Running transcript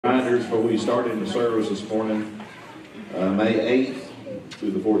Reminders before we started the service this morning, May 8th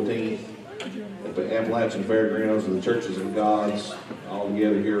through the 14th at the Appalachian Fairgrounds of the Churches of Gods, all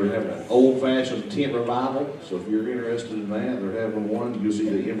together here. We're having an old-fashioned tent revival, so if you're interested in that, they're having one. You'll see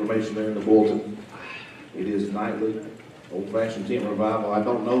the information there in the bulletin. It is nightly, old-fashioned tent revival. I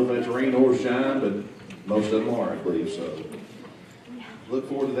don't know if that's rain or shine, but most of them are, I believe, so look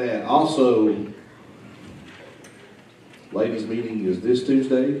forward to that. Also, ladies' meeting is this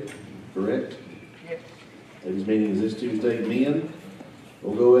Tuesday, correct? Yes. Ladies' meeting is this Tuesday. Men,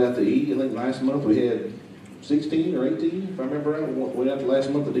 we'll go out to eat. I think last month we had 16 or 18, if I remember right. We went out the last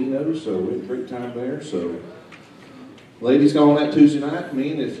month of Dino's, so we had a great time there. So, ladies, go on that Tuesday night.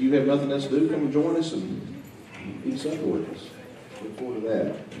 Men, if you have nothing else to do, come and join us and eat supper with us. Look forward to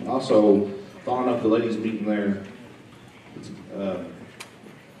that. Also, following up the ladies' meeting there,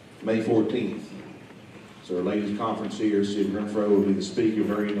 May 14th. So our ladies' conference here, Sid Renfro will be the speaker,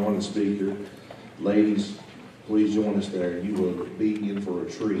 very anointed speaker. Ladies, please join us there. You will be in for a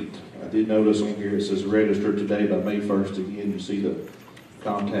treat. I did notice on here it says register today by May 1st. Again, you see the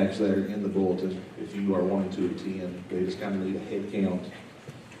contacts there in the bulletin if you are wanting to attend. They just kind of need a head count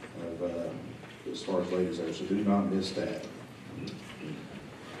of as far as ladies there, so do not miss that.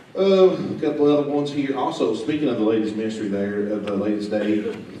 A couple other ones here. Also, speaking of the ladies' ministry there, of the ladies' day,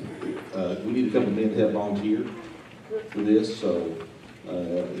 we need a couple of men to help volunteer for this, so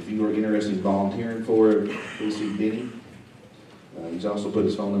if you are interested in volunteering for it, please see Benny. He's also put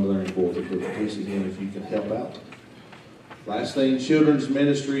his phone number there in the bulletin, but please see him if you can help out. Last thing, children's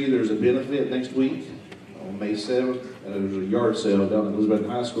ministry, there's a benefit next week on May 7th. There's a yard sale down at Elizabeth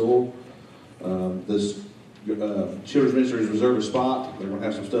High School. This children's ministry is reserved a spot. They're going to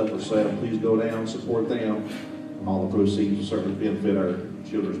have some stuff for sale. Please go down, support them. All the proceeds will certainly benefit our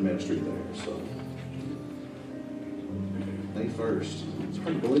children's ministry there. So, May 1st. It's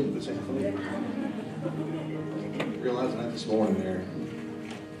hard to believe it's happening. Realizing that this morning there.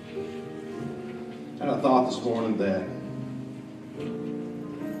 I had a thought this morning that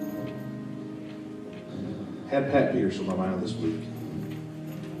had Pat Pierce on my mind this week.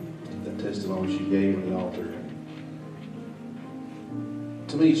 That testimony she gave on the altar.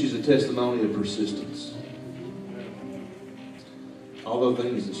 To me, she's a testimony of persistence. All the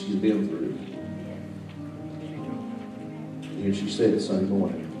things that she's been through. And she said it Sunday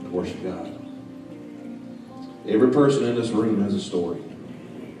morning to worship God. Every person in this room has a story.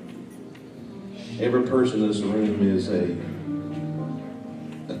 Every person in this room is a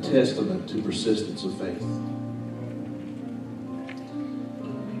testament to persistence of faith.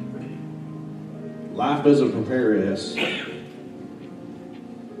 Life doesn't prepare us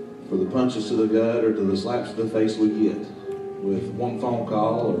for the punches to the gut or to the slaps to the face we get with one phone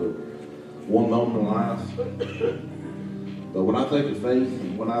call or one moment in life. But when I think of faith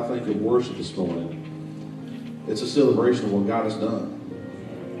and when I think of worship this morning, it's a celebration of what God has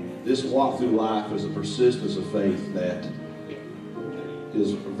done. This walk through life is a persistence of faith that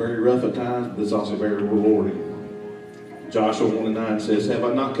is very rough at times, but it's also very rewarding. Joshua 1:9 says, "Have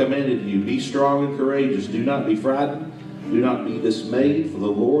I not commanded you? Be strong and courageous. Do not be frightened. Do not be dismayed, for the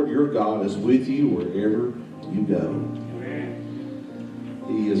Lord your God is with you wherever you go."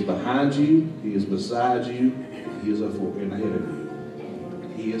 He is behind you. He is beside you. He is ahead of you.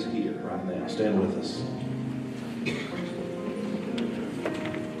 He is here right now. Stand with us.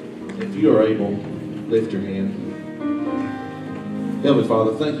 If you are able, lift your hand. Heavenly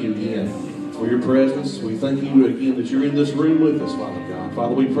Father, thank you again for your presence. We thank you again that you're in this room with us, Father God.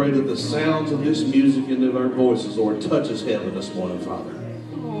 Father, we pray that the sounds of this music and of our voices, Lord, touches heaven this morning, Father.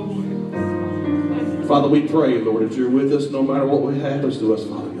 Father, we pray, Lord, that you're with us no matter what happens to us,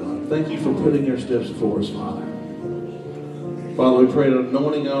 Father God. Thank you for putting your steps before us, Father. Father, we pray an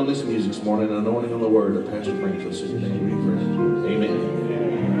anointing on this music this morning, an anointing on the word that Pastor brings us. In your name we pray. Amen.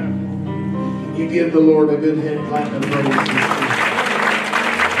 You give the Lord a good hand clap of praise.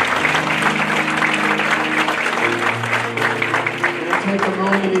 Now take a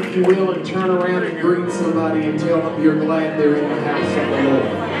moment, if you will, and turn around and greet somebody and tell them you're glad they're in the house of the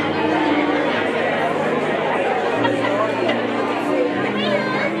Lord.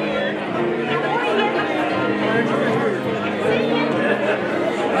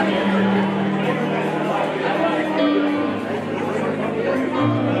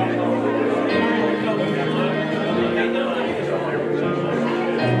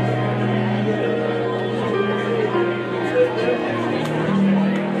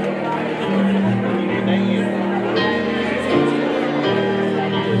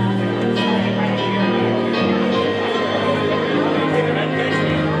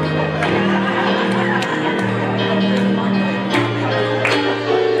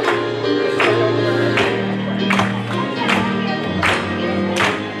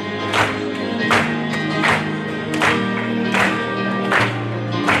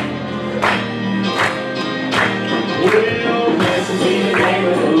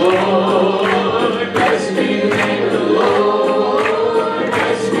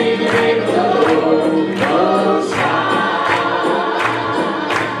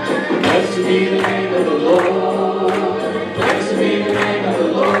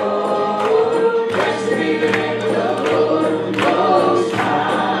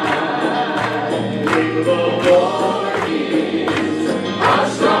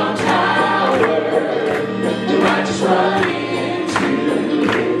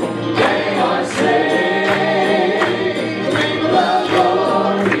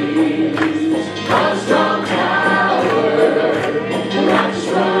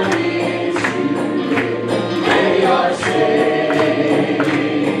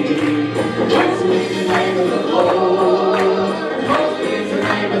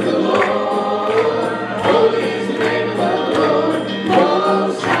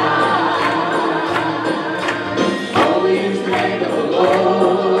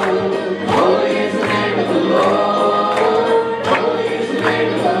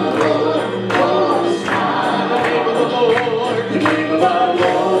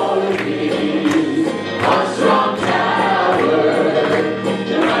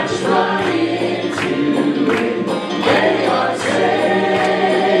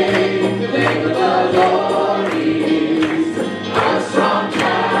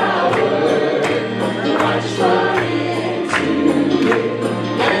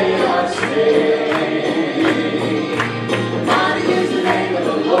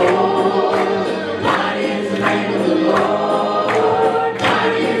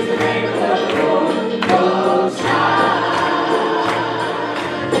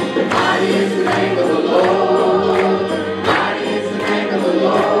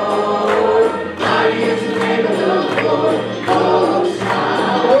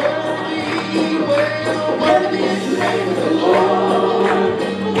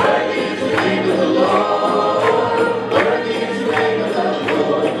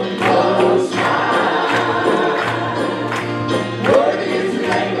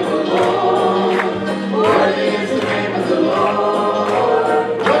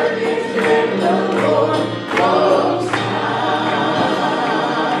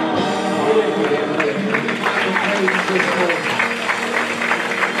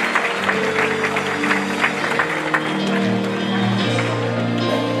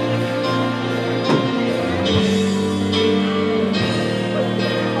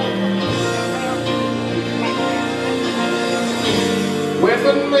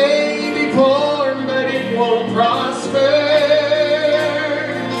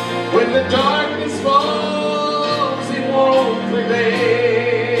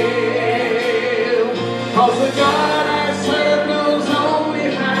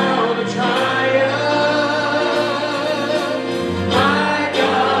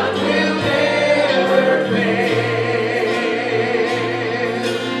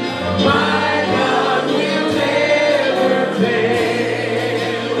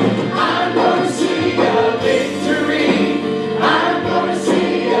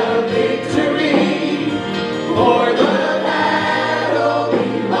 For the battle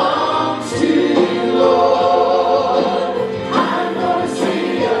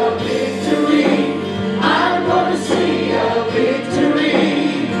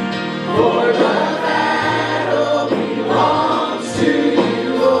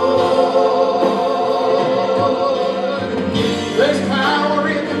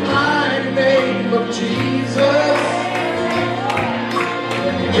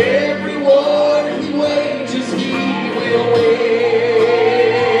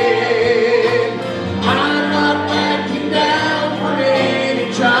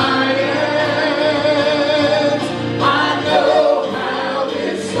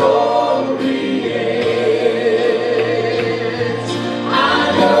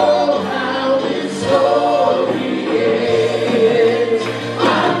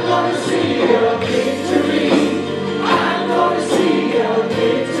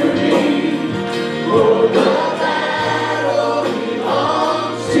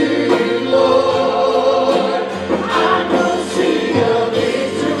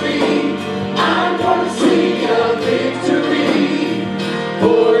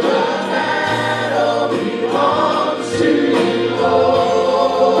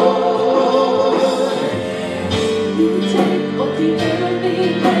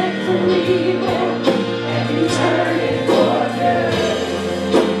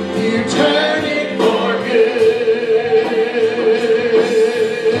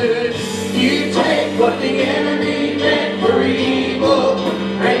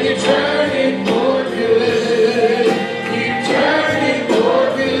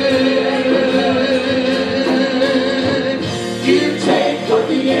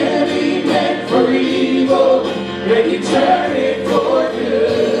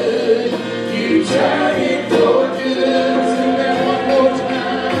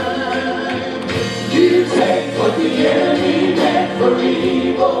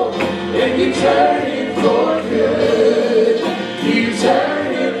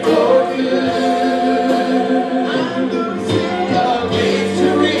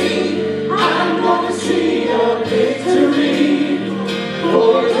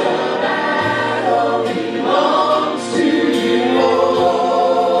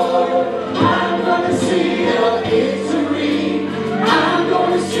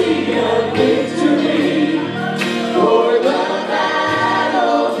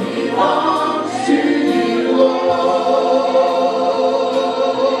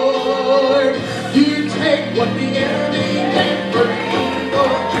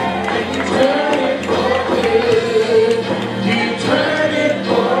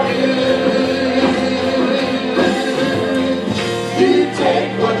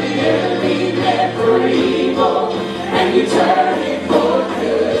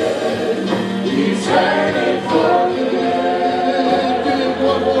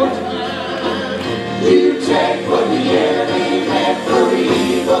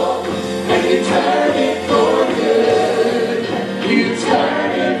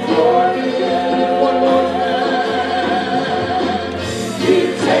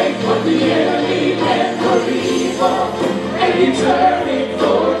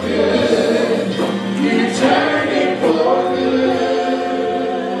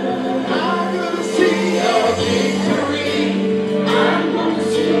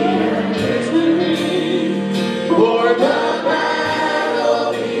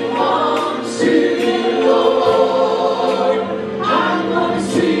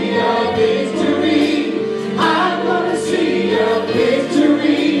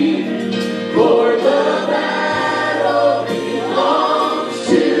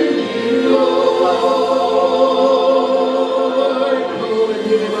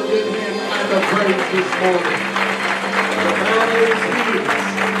praise this morning. The battle is his.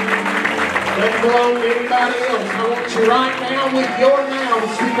 Don't belong to anybody else. I want you right now with your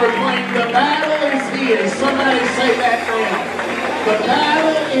mouths to proclaim the battle is his. Somebody say that now. The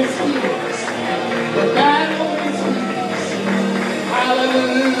battle is his. The battle is his.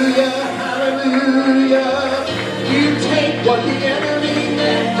 Hallelujah, hallelujah. You take what the enemy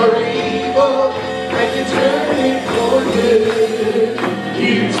meant for evil and you turn it for good.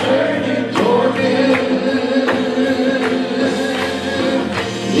 You turn it for good.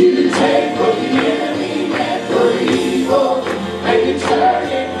 You take what the enemy meant for evil and you turn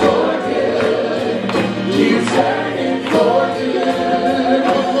it for good. You turn it for good.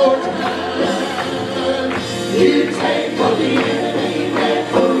 One more time. You take what the enemy meant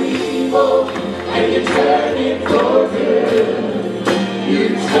for evil and you turn it for good. You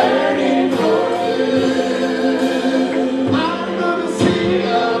turn it for good. I'm gonna see a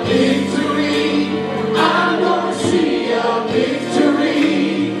victory. I'm gonna see a victory.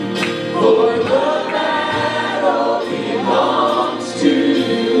 For the battle belongs to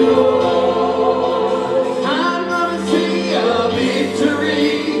you, Lord. I'm gonna see a victory.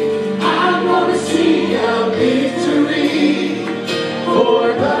 I'm gonna see a victory. For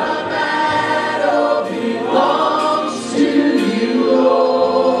the battle belongs to you,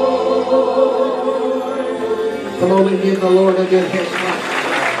 Lord. Come on and give the Lord a good hand clap.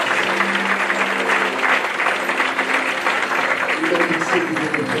 You may be seated in the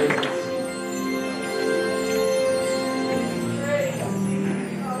presence.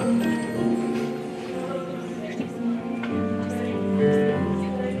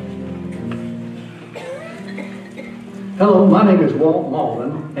 Hello, my name is Walt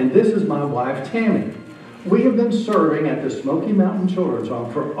Malden, and this is my wife, Tammy. We have been serving at the Smoky Mountain Children's Home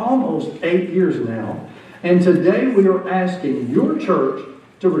for almost 8 years now, and today we are asking your church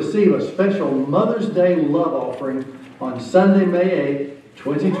to receive a special Mother's Day love offering on Sunday, May 8th,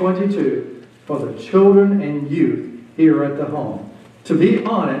 2022, for the children and youth here at the home. To be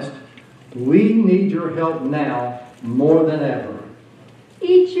honest, we need your help now more than ever.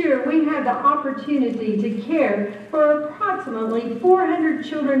 Each year, we have the opportunity to care for approximately 400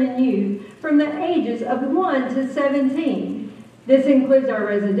 children and youth from the ages of 1 to 17. This includes our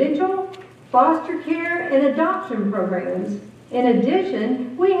residential, foster care, and adoption programs. In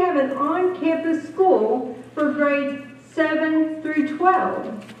addition, we have an on-campus school for grades 7 through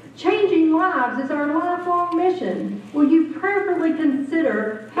 12. Changing lives is our lifelong mission. Will you prayerfully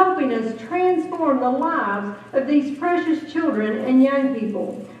consider helping us transform the lives of these precious children and young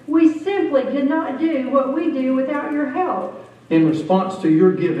people? We simply could not do what we do without your help. In response to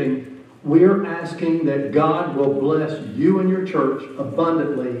your giving, we are asking that God will bless you and your church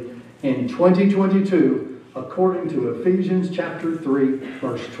abundantly in 2022, according to Ephesians chapter 3,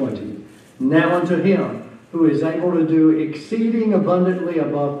 verse 20. Now unto him who is able to do exceeding abundantly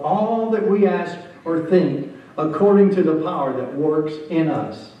above all that we ask or think, according to the power that works in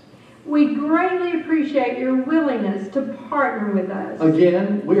us. We greatly appreciate your willingness to partner with us.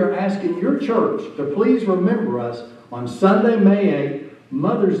 Again, we are asking your church to please remember us on Sunday, May 8th,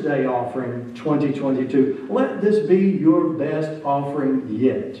 Mother's Day offering 2022. Let this be your best offering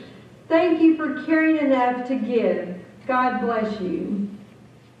yet. Thank you for caring enough to give. God bless you.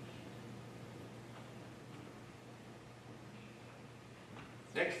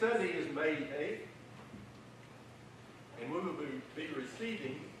 Next Sunday is May 8th, and we will be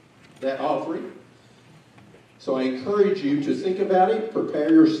receiving that offering. So I encourage you to think about it, prepare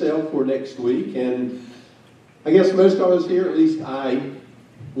yourself for next week, and I guess most of us here, at least I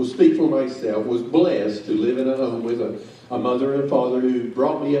will speak for myself, was blessed to live in a home with a mother and father who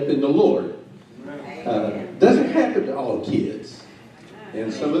brought me up in the Lord. Doesn't happen to all kids.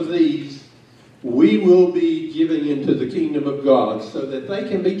 And some of these we will be giving into the kingdom of God so that they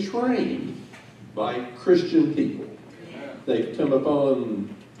can be trained by Christian people. They've come upon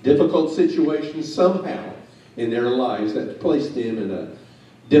difficult situations somehow in their lives that placed them in a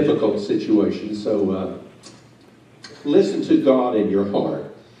difficult situation. So listen to God in your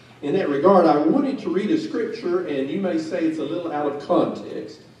heart. In that regard, I wanted to read a scripture, and you may say it's a little out of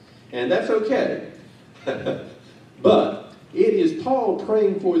context, and that's okay. But it is Paul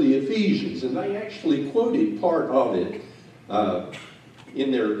praying for the Ephesians, and they actually quoted part of it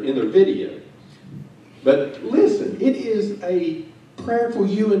in their video. But listen, it is a prayer for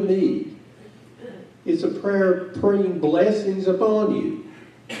you and me. It's a prayer praying blessings upon you.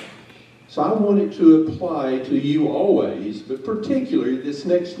 So I want it to apply to you always, but particularly this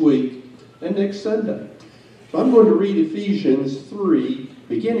next week and next Sunday. So I'm going to read Ephesians 3,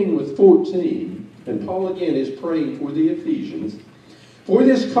 beginning with 14. And Paul again is praying for the Ephesians. For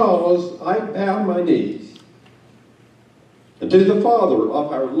this cause I bow my knees unto the Father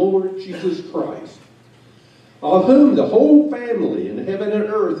of our Lord Jesus Christ, of whom the whole family in heaven and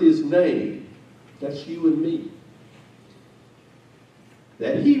earth is named. That's you and me.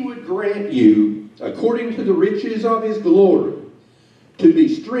 That he would grant you, according to the riches of his glory, to be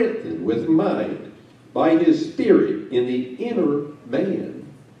strengthened with might by his Spirit in the inner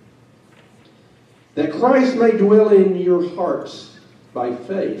man, that Christ may dwell in your hearts by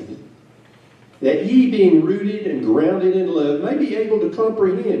faith, that ye, being rooted and grounded in love, may be able to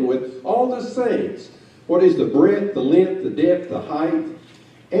comprehend with all the saints what is the breadth, the length, the depth, the height,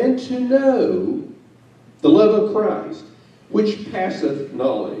 and to know the love of Christ, which passeth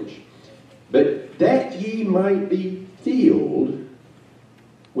knowledge, but that ye might be filled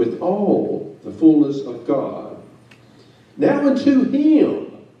with all the fullness of God. Now unto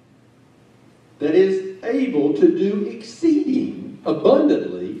him that is able to do exceeding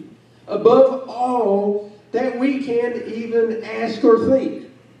abundantly above all that we can even ask or think.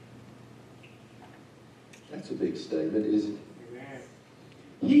 That's a big statement, isn't it?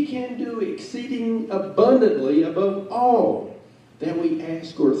 He can do exceeding abundantly above all that we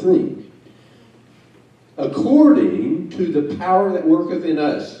ask or think, according to the power that worketh in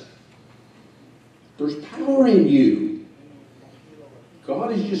us. There's power in you.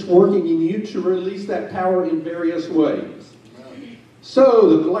 God is just working in you to release that power in various ways.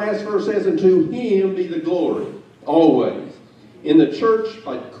 So the last verse says, unto him be the glory, always, in the church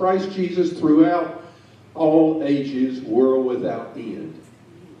by Christ Jesus throughout all ages, world without end.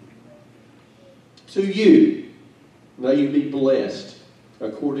 To you, may you be blessed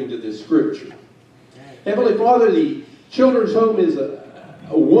according to this scripture. Heavenly Father, the Children's Home is a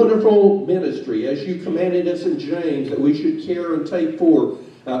wonderful ministry, as you commanded us in James, that we should care and take for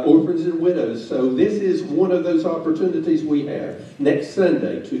orphans and widows. So this is one of those opportunities we have next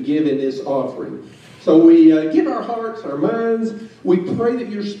Sunday to give in this offering. So we give our hearts, our minds. We pray that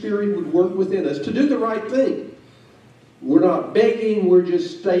your Spirit would work within us to do the right thing. We're not begging, we're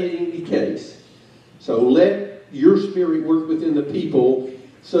just stating the case. So let your Spirit work within the people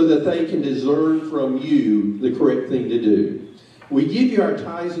so that they can discern from you the correct thing to do. We give you our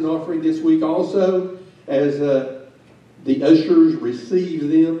tithes and offering this week also as the ushers receive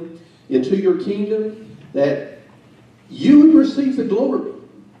them into your kingdom, that you would receive the glory.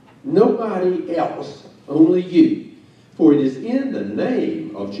 Nobody else, only you. For it is in the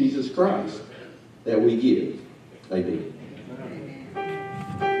name of Jesus Christ that we give. Amen.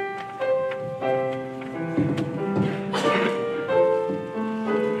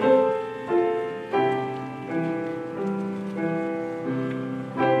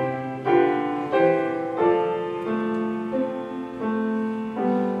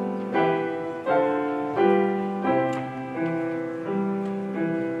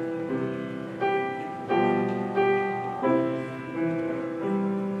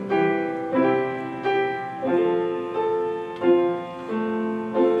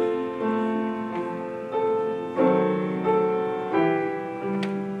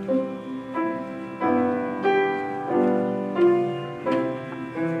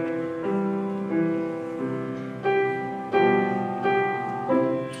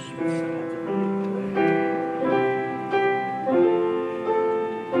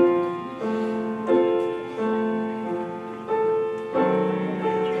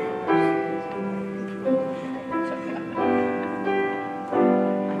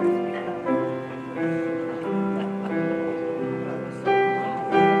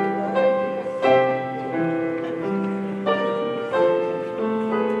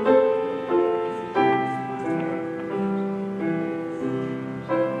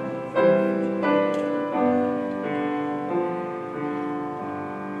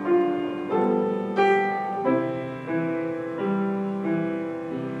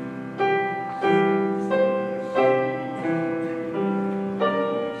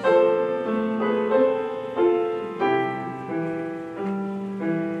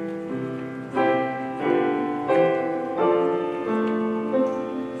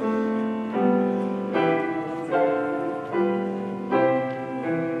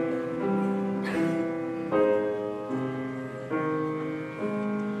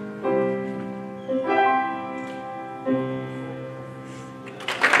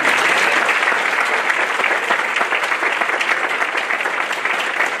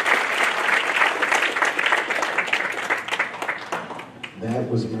 That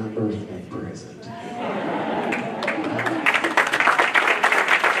was my birthday present. I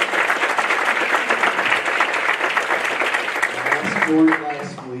asked for it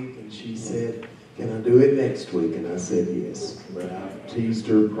last week, and she said, can I do it next week? And I said yes. But I've teased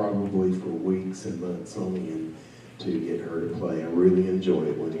her probably for weeks and months on end to get her to play. I really enjoy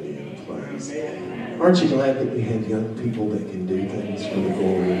it when Leanna plays. Aren't you glad that we have young people that can do things for the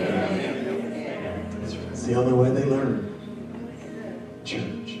glory of God? It's the only way they learn.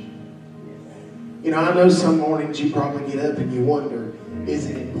 Church. You know, I know some mornings you probably get up and you wonder, is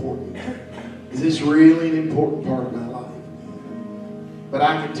it important? Is this really an important part of my life? But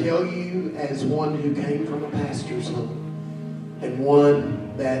I can tell you, as one who came from a pastor's home and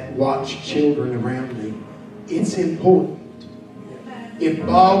one that watched children around me, it's important. If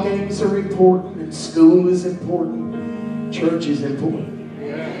ball games are important and school is important, church is important.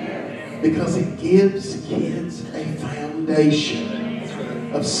 Because it gives kids a foundation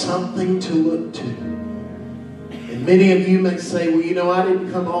of something to look to. And many of you may say, well, you know, I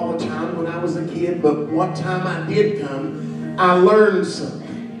didn't come all the time when I was a kid, but what time I did come, I learned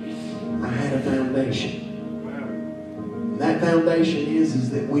something. I had a foundation. And that foundation is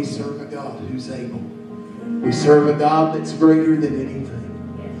that we serve a God who's able. We serve a God that's greater than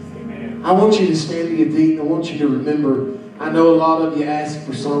anything. I want you to stand to your feet, and I want you to remember, I know a lot of you ask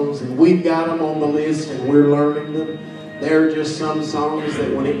for songs, and we've got them on the list, and we're learning them. There are just some songs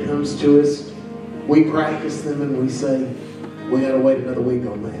that when it comes to us, we practice them and we say, we got to wait another week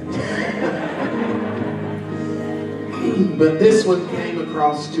on that. But this one came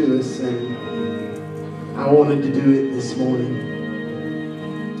across to us, and I wanted to do it this morning.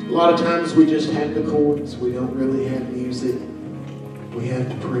 A lot of times we just have the chords. We don't really have music. We have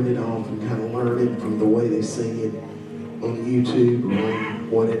to print it off and kind of learn it from the way they sing it on YouTube or on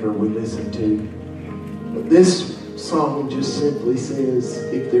whatever we listen to. But this song just simply says,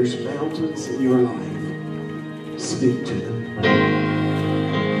 if there's mountains in your life, speak to them.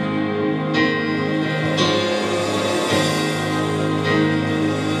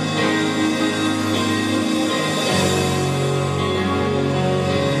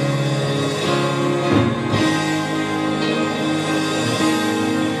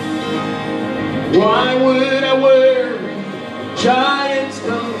 Why would I worry? Giants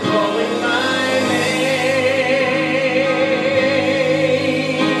come calling my name.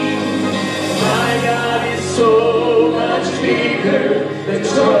 My God is so much bigger than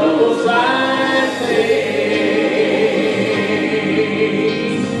troubles I face.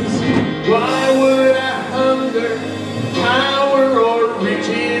 Why would I hunger, power, or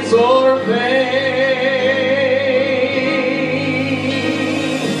riches, or pain?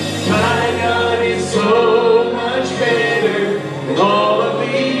 So much better than all of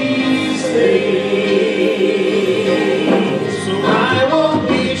these things. So I won't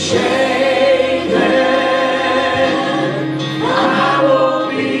be shaken, I won't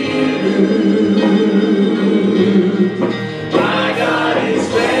be moved. My God is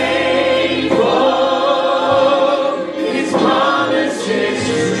faithful, His promises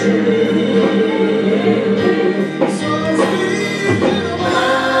true.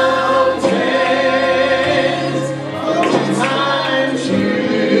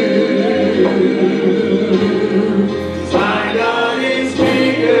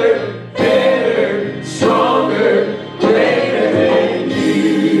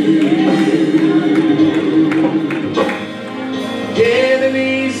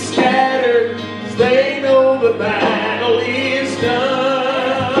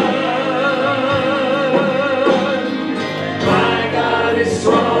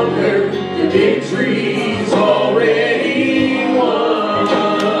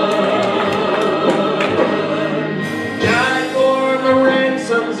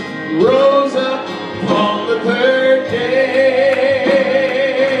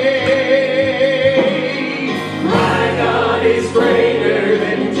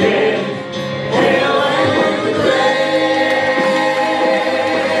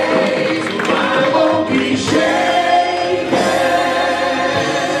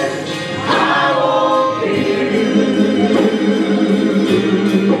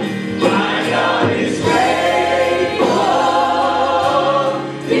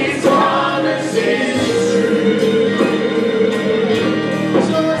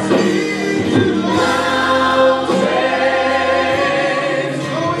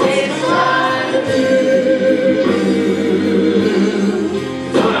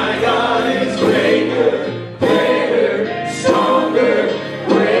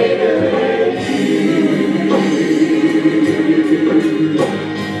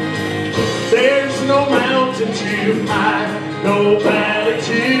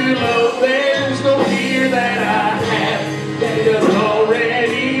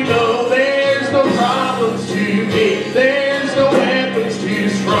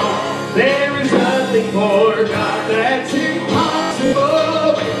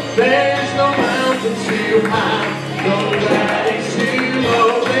 There's no mountain too high, no valley too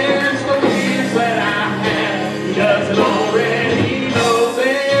low. There's no fears that I have He doesn't already know.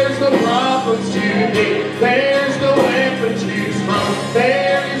 There's no problems too big, there's no weapon to choose from.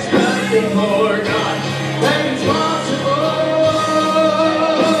 There is nothing for God that is possible.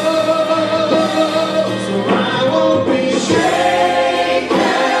 So I won't be shaken,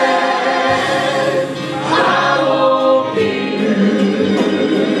 I won't be moved.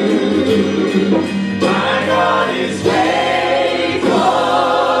 My God is faithful,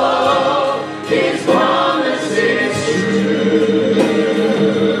 His promise is true.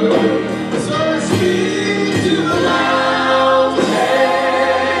 So I speak to the mountains,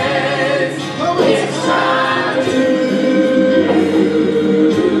 it's time to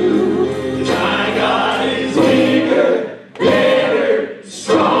move. My God is bigger, better,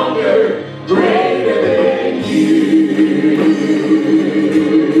 stronger, greater than you.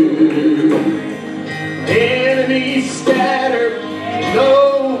 Enemies scattered,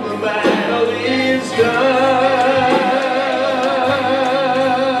 know the battle is done.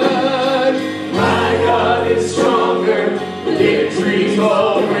 My God is stronger, victory's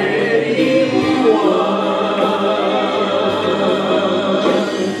already won.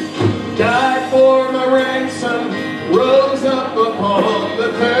 Died for my ransom, rose up upon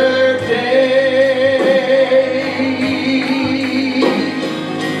the third day.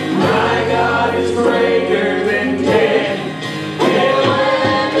 My God is greater than death, hell,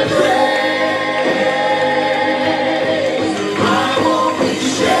 and the grave. I won't be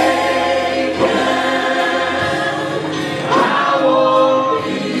shaken, I won't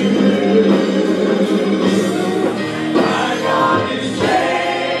be moved. My God is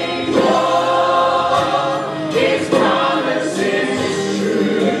faithful, His promise is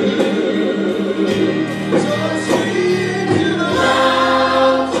true. So I speak to the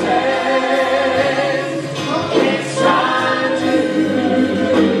mountains, it's time to move.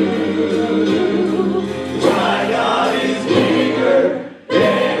 My God is bigger,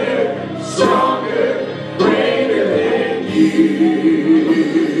 better, stronger, greater than you.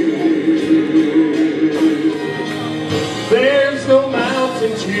 There's no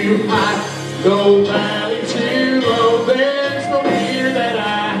mountain too high, no valley too low. There's no fear that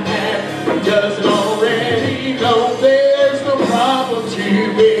I have He doesn't already know. There's no problem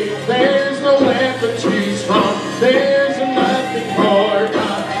too big, there's no weapon to choose from. There's nothing for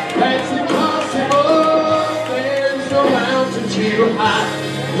God that's impossible. There's no mountain too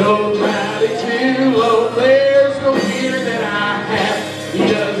high, no valley too low. There's no fear that I have He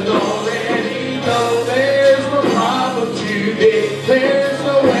doesn't already know. There's no problem too big, there's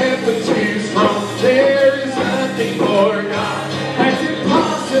no weapon to choose from. There is nothing for God that's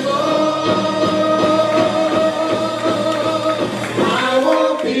impossible. I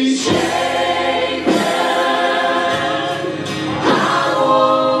won't be shaken, I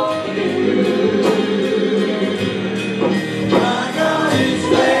won't be moved. My God is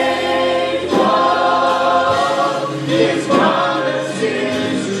faithful, His promise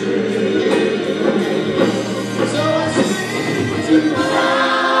is true. So I speak to the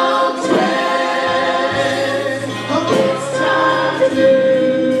mountains, it's time to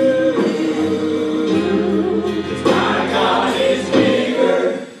move. My God is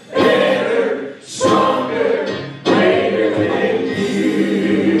bigger, better, stronger, greater than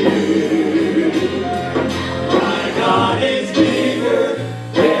you. My God is bigger,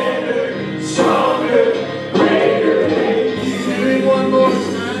 better, stronger, greater than you. Do it one more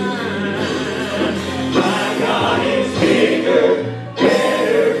time. My God is bigger,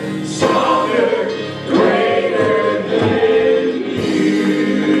 better, stronger, greater than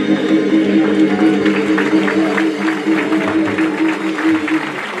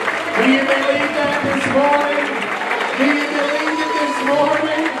Do you believe that this morning? Do you believe it this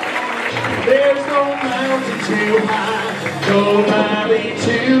morning? There's no mountain too high, no valley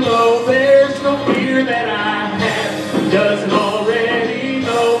too low. There's no fear that I have He doesn't already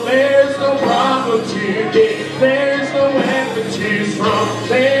know. There's no problem too big, there's no weapon to choose from.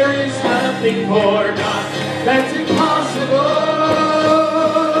 There is nothing for God that's impossible.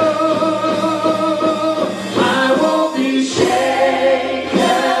 I won't be shaken,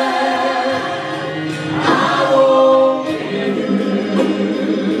 I won't be moved.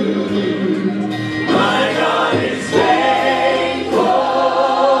 My God is faithful,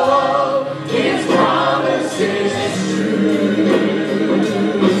 His promise is true.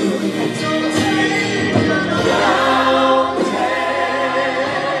 So take the mountain,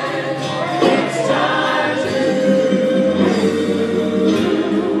 it's time.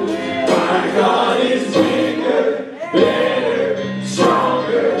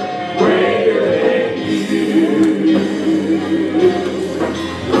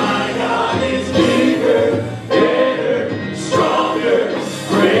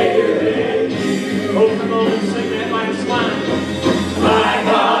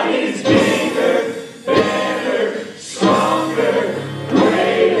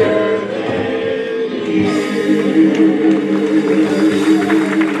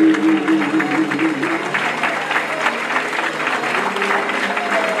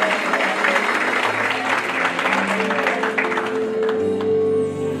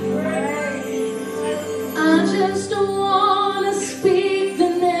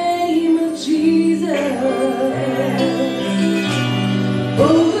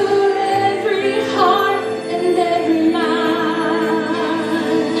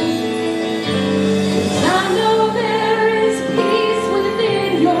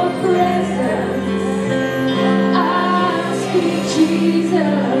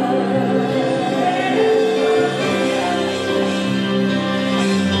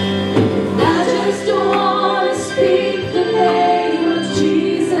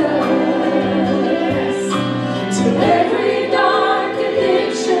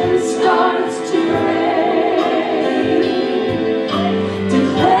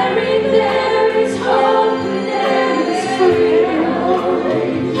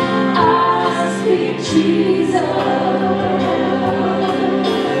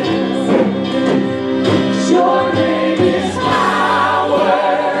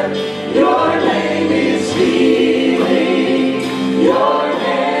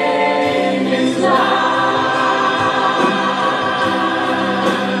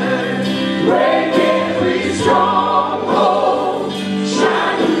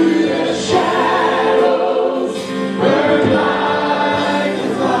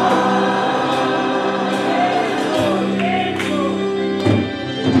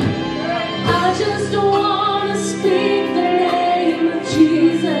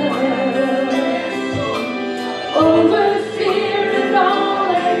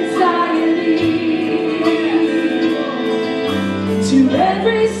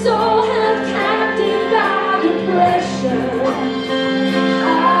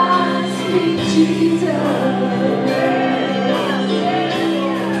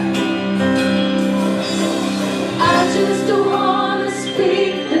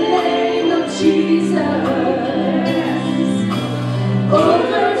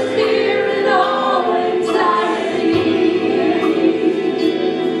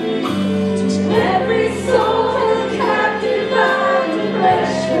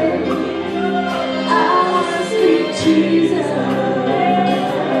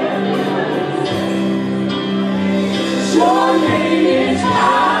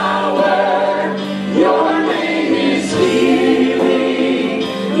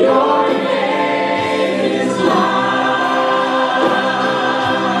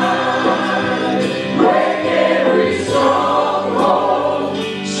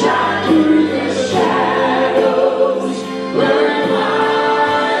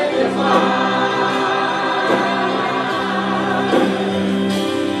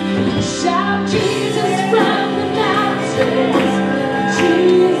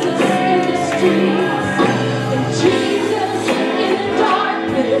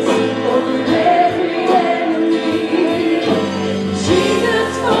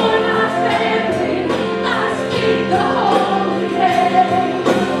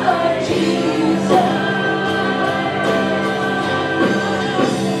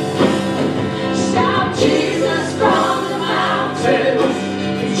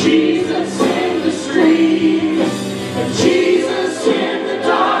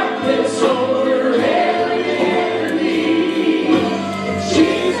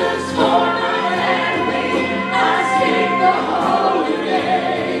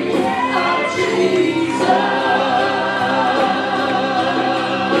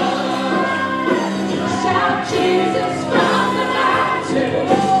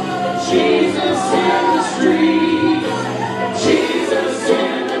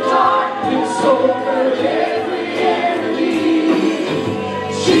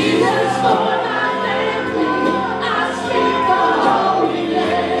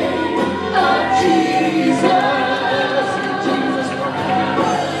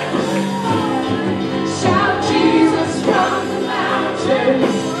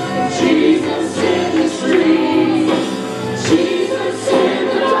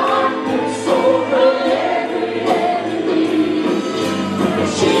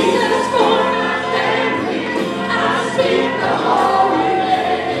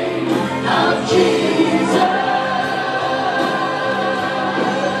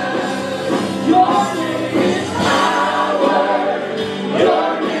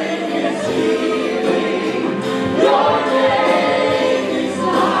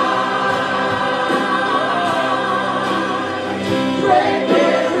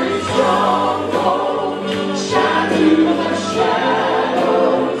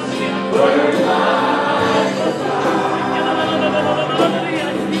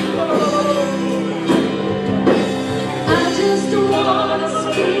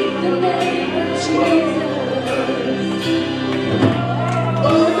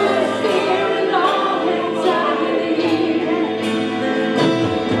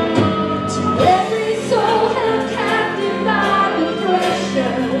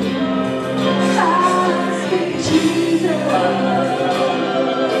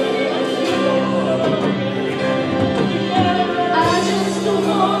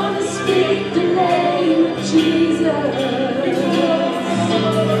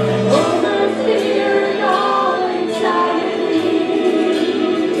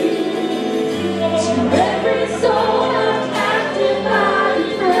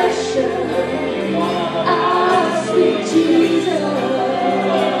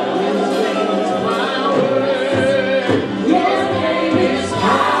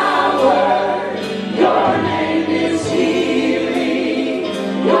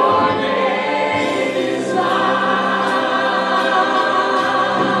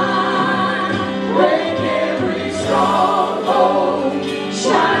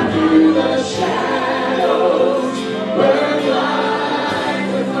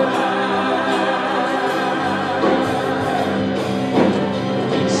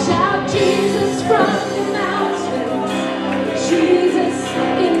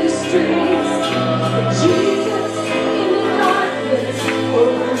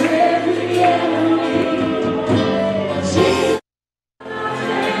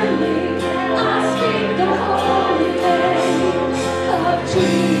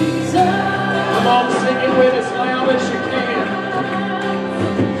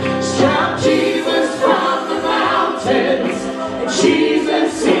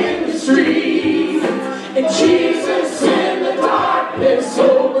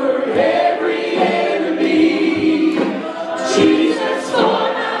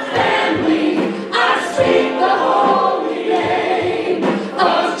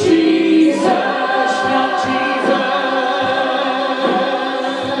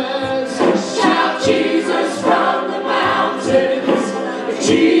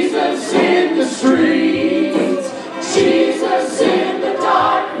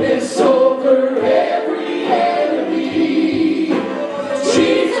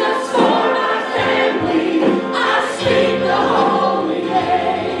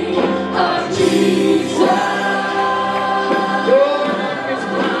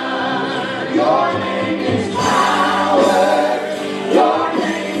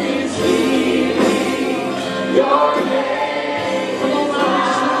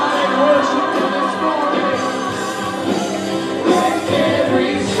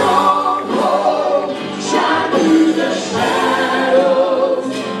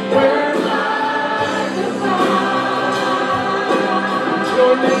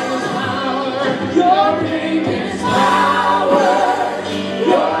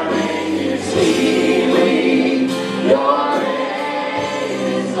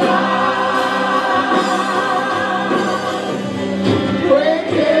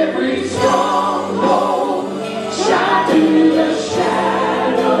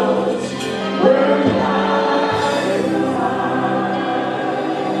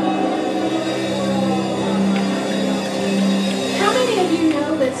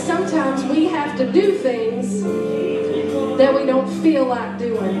 like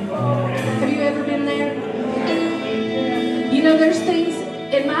doing. Have you ever been there? You know, there's things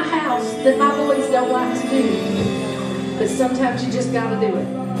in my house that my boys don't like to do, but sometimes you just got to do it,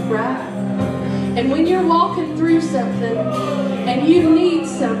 right? And when you're walking through something and you need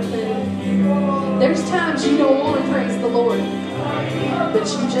something, there's times you don't want to praise the Lord, but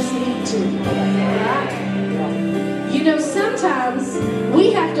you just need to, right? You know, sometimes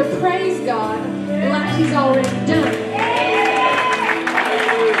we have to praise God like He's already done it.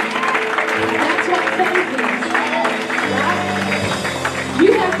 That's what faith is, right?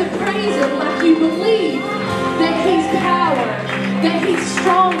 You have to praise Him like you believe that He's power, that He's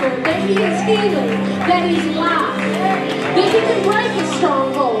stronger, that He is healing, that He's life, that He can break a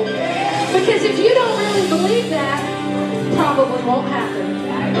stronghold. Because if you don't really believe that, it probably won't happen.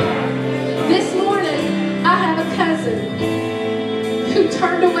 This morning, I have a cousin who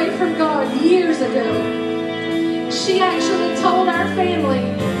turned away from God years ago. She actually told our family,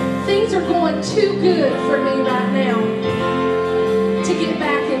 things are going too good for me right now to get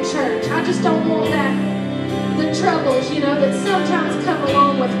back in church. I just don't want that, the troubles, you know, that sometimes come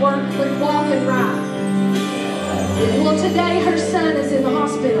along with walking right. Well, today her son is in the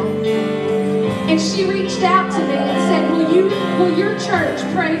hospital. And she reached out to me and said, will your church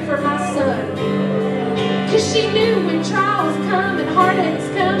pray for my son? Because she knew when trials come and heartaches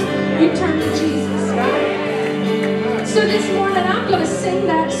come, you turn to Jesus, right? So this morning I'm going to sing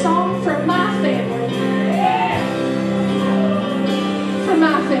that song for my family. For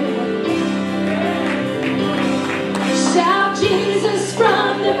my family. Shout Jesus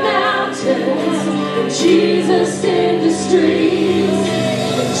from the mountains, Jesus in the streets,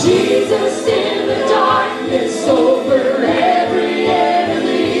 Jesus in the darkness over every enemy.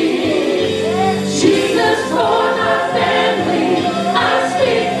 Jesus for my family, I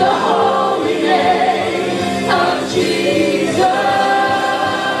speak the holy name of Jesus.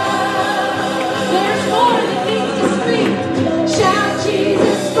 There's more that needs to speak. Shout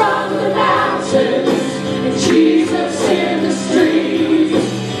Jesus from the mountains, and Jesus in the streets,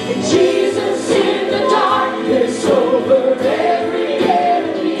 and Jesus in the darkness over every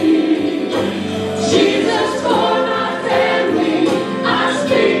Jesus for my family, I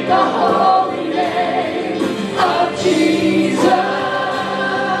speak the holy name of Jesus.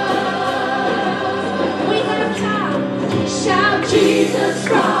 We have time. Shout Jesus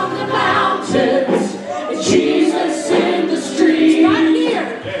from the mountains, and Jesus in the streets. Right here.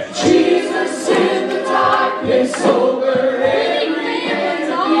 Jesus in the darkness over every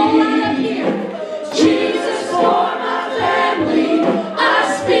enemy. All right up here. Jesus for my family, I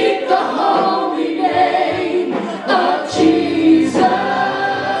speak the holy name of Jesus.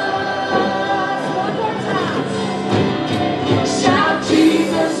 One more time. Shout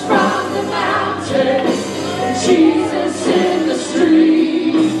Jesus from the mountains, and Jesus in the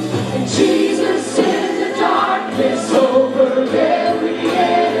streets, and Jesus in the darkness over every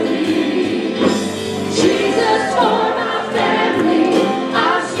enemy. Jesus for my family, I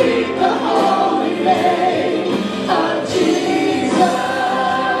speak the holy name of Jesus.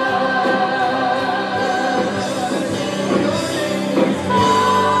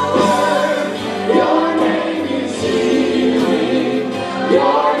 Your name is healing.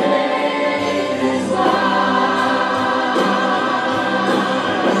 Your name is life.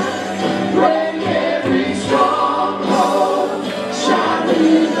 Break every stronghold. Shine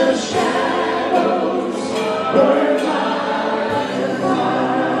through the shadows. Burn like a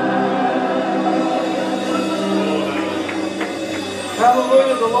fire.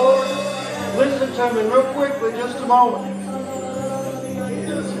 Hallelujah, the Lord. Listen to me real quickly, just a moment.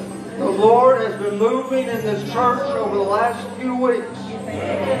 The Lord has been moving in this church over the last few weeks,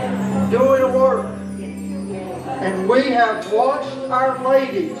 doing a work. And we have watched our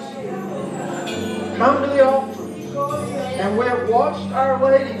ladies come to the altar. And we have watched our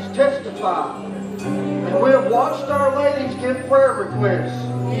ladies testify. And we have watched our ladies give prayer requests.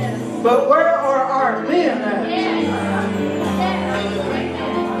 But where are our men at?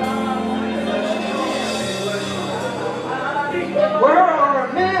 Where are our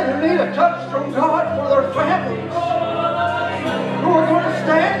men who need a touch from God for their families? Who are going to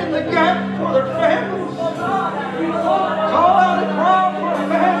stand in the gap for their families? Call out and cry for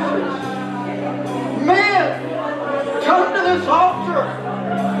families. Men, come to this altar.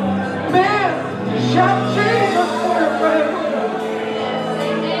 Men, shout Jesus for your family.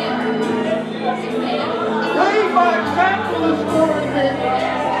 Lead by example this morning, men.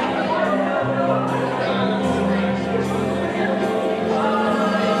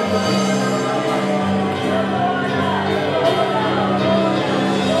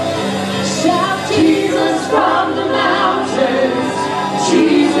 Shout Jesus from the mountains,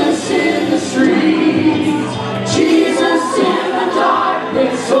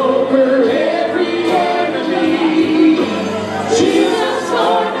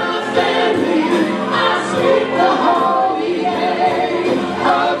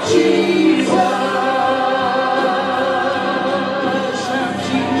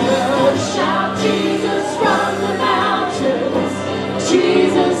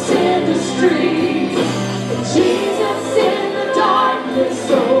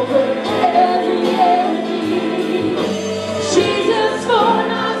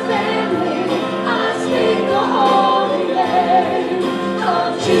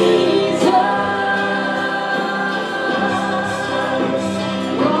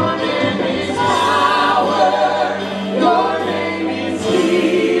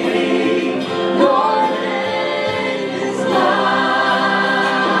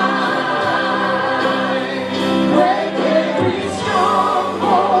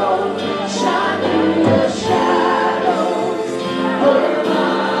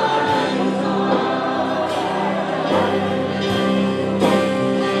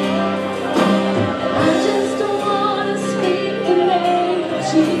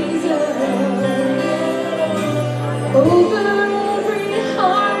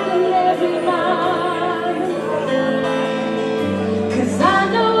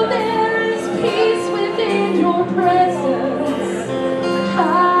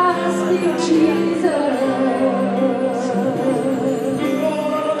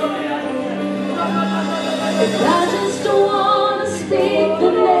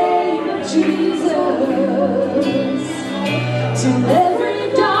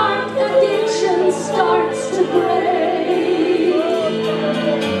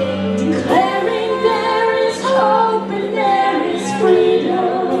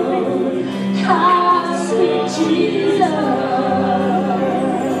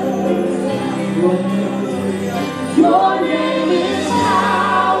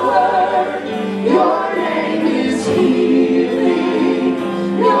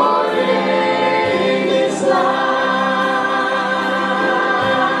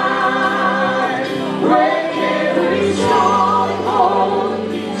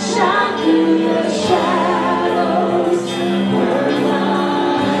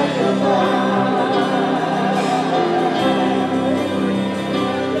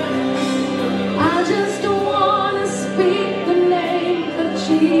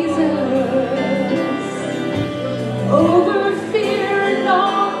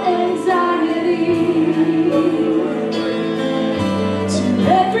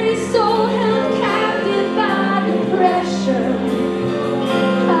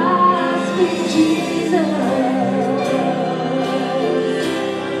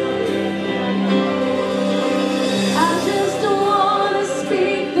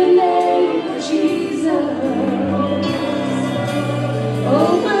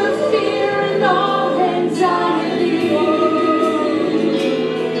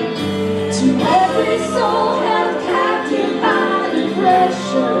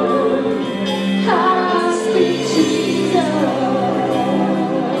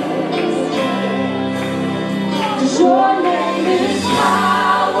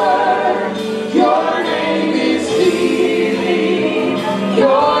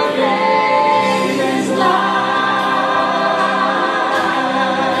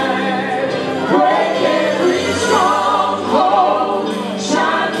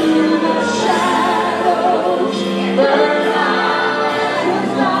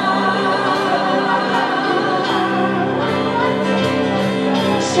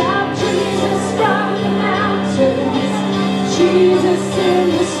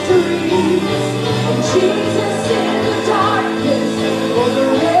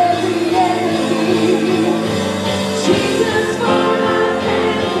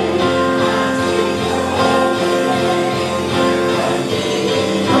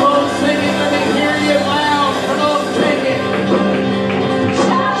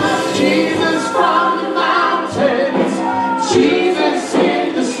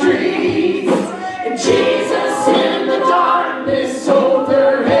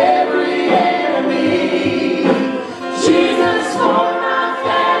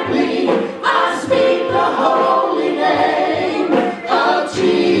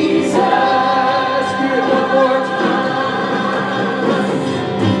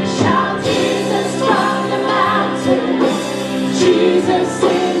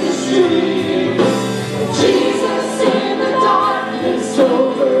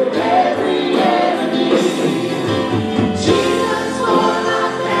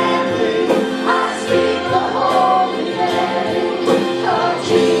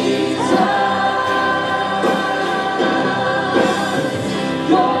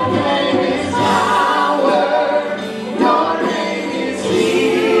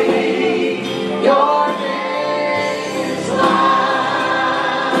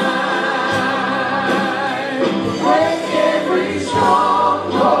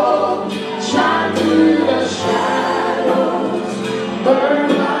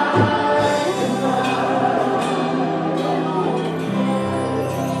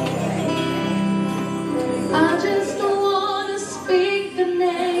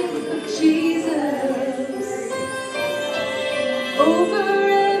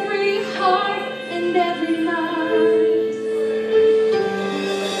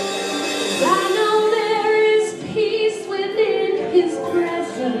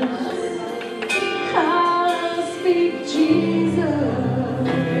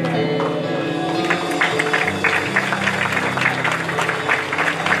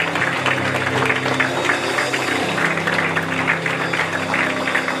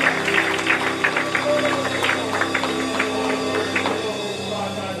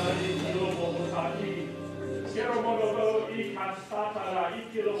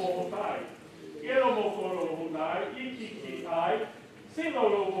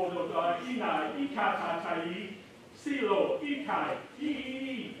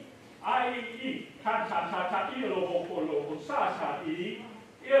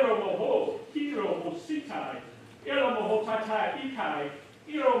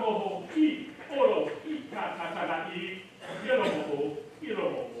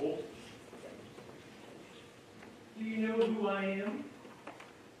 Do you know who I am?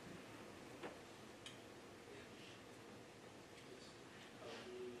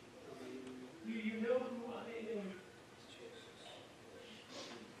 Do you know who I am?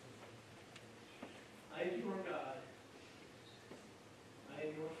 I am your God. I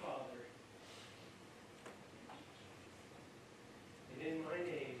am your Father. And in my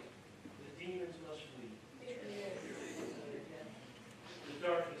name, the demons must flee. The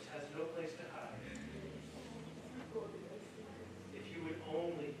darkness has no place to hide. If you would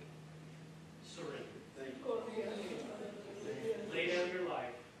only surrender. Lay down your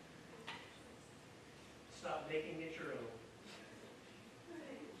life. Stop making it your own.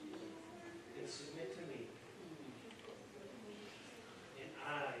 And submit to me. And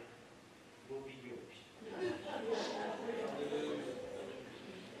I will be yours.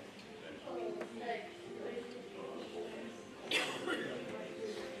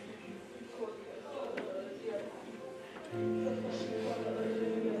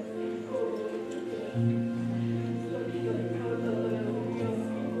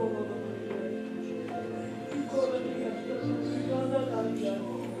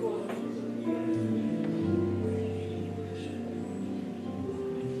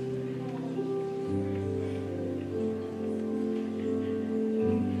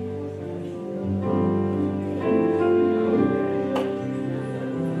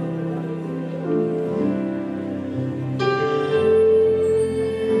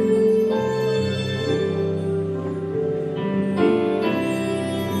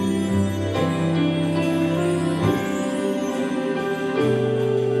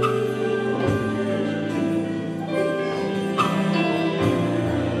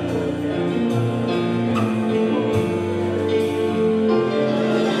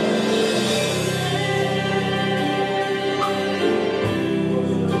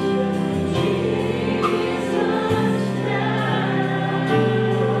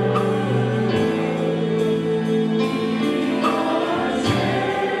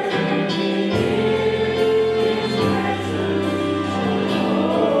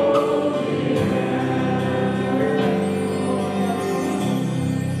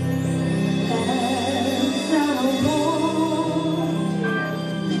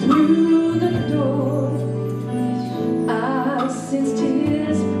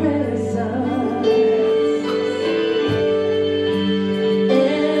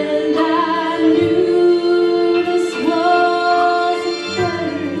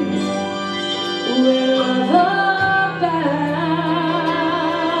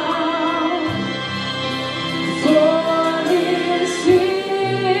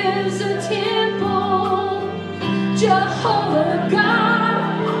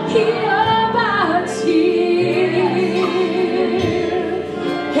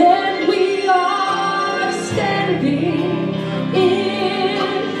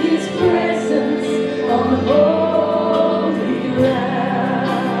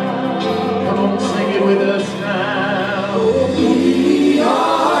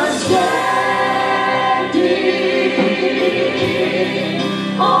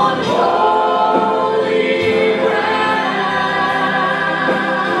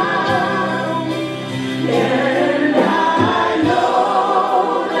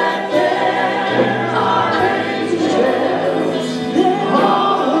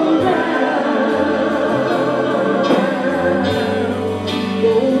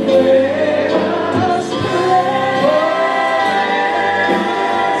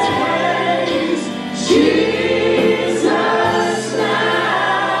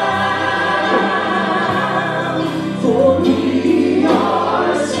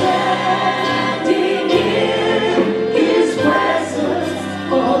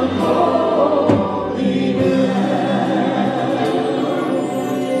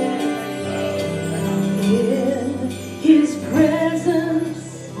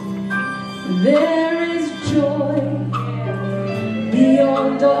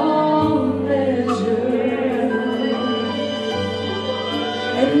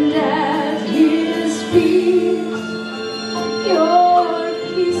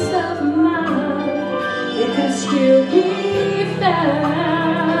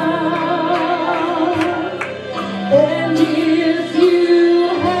 And if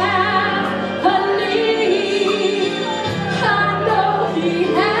you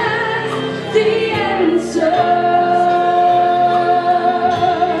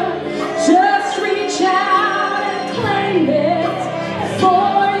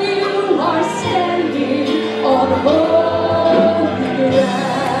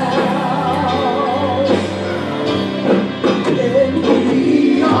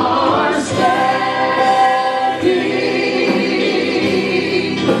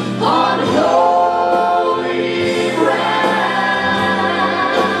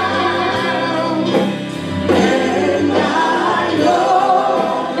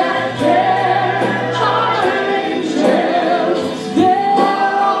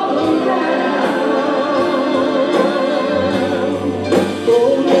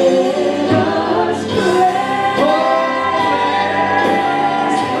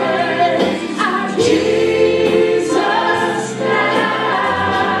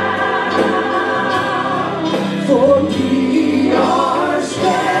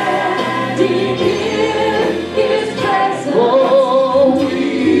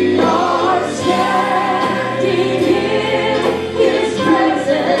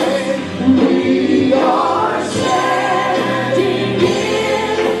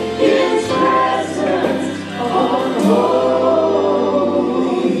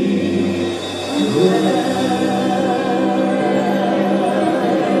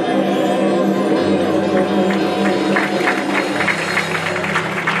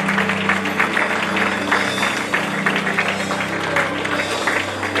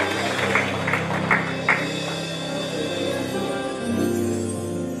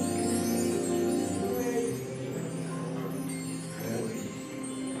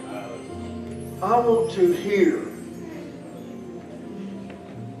I want to hear,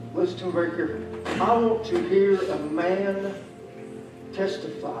 listen to me very carefully. I want to hear a man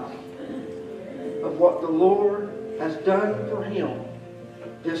testify of what the Lord has done for him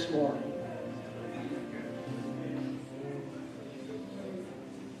this morning.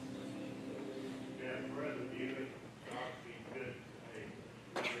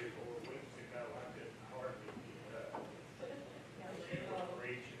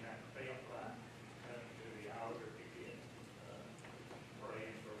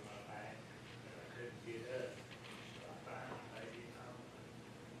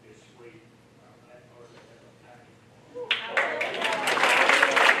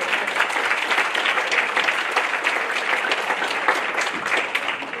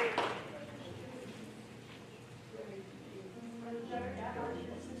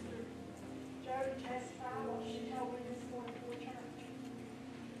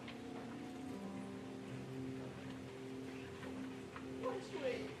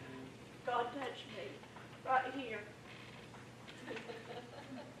 God touched me right here.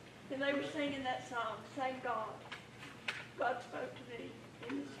 And they were singing that song, Same God. God spoke to me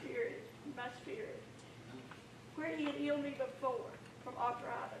in the spirit, in my spirit, where he had healed me before from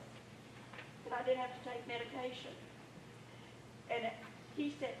arthritis. And I didn't have to take medication. And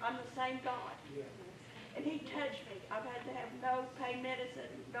he said, I'm the same God. And he touched me. I've had to have no pain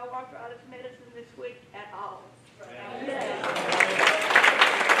medicine, no arthritis medicine this week at all.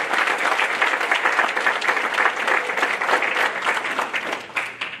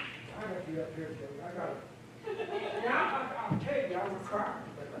 I'll tell you, I was crying,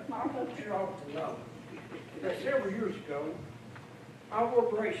 but I want you all to know that several years ago, I wore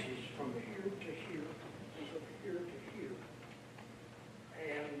braces from here to here, from here to here.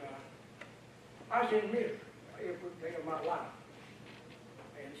 And I was in misery every day of my life.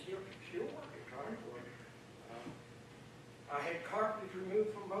 And still working, trying to work. I had cartilage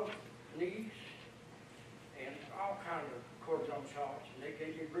removed from both knees and all kinds of cortisone shots, and they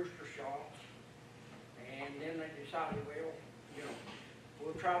gave me booster shots. And then they decided, well, you know,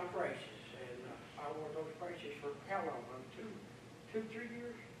 we'll try the braces. And I wore those braces for how long? 3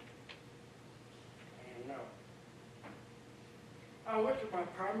 years? And I went to my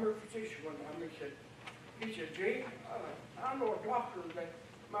primary physician one time. He said, Gene, I know a doctor that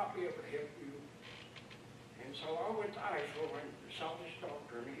might be able to help you. And so I went to Asheville and saw this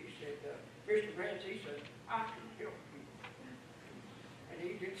doctor, and he said, Mr. Vance, he said, I can help you. And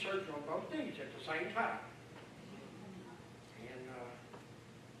he did surgery on both knees at the same time. And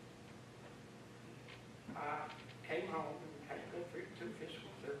I came home and had to go to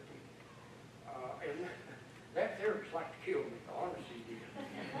physical therapy. And that therapy's like to kill me, honestly did.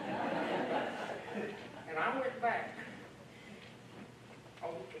 And I went back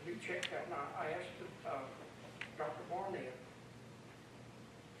to be checked out, and I asked Dr. Barnett,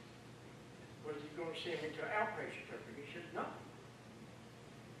 was he going to send me to outpatient therapy? He said, no.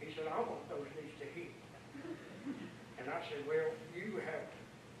 He said, I want those knees to heal. And I said, well, you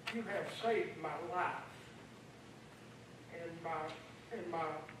have saved my life and my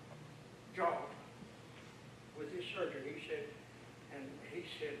job with this surgery. He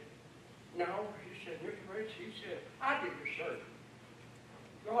said, No, he said, Mr. Bates, he said, I did the serving.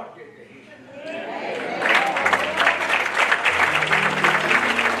 God did the healing.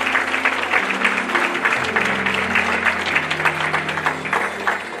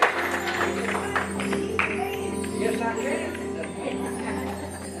 Yes, I can.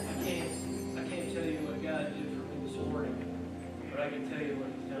 I can't tell you what God did for me this morning, but I can tell you what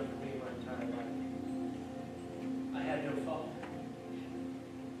He's done for me my entire life. I had no father.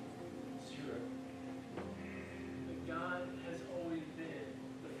 It's true. But God has always been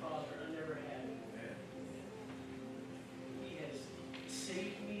the father I never had. He has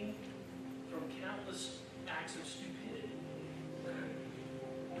saved me from countless acts of stupidity.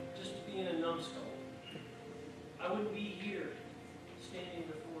 Just being a numbskull. I wouldn't be here standing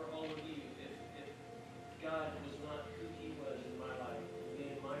before all of you if God was not who He was in my life,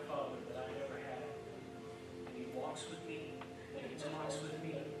 being my father that I never had. And He walks with me, and He talks with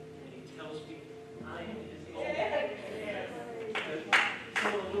me, and He tells me I am His own. So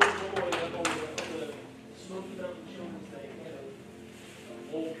a little boy up on the Smoky Mountain Children's thing,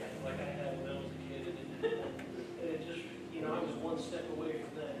 a wolf like I had when I was a kid. And it just, I was one step away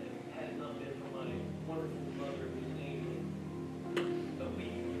from that. Had it not been for my wonderful mother whose name. But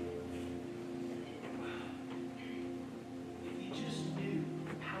if you just knew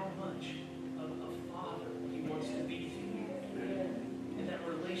how much of a father He wants to be to you, and that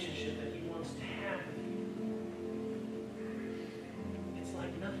relationship that He wants to have with you, it's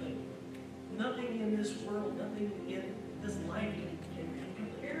like nothing. Nothing in this world, nothing in this life can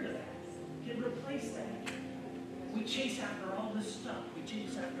compare to that, can replace that. We chase after all this stuff. We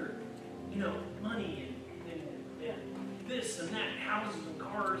chase after, money and this and that, houses and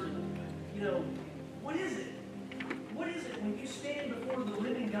cars and, what is it? What is it when you stand before the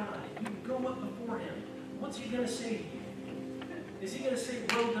living God and you go up before Him? What's He going to say to you? Is He going to say,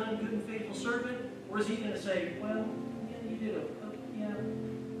 well done, good and faithful servant? Or is He going to say, well, yeah, you did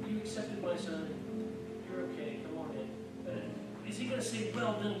you accepted my son. You're okay, come on in. Is He going to say,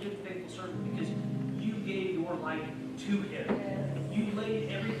 well done, good and faithful servant, because you gave your life to Him? You laid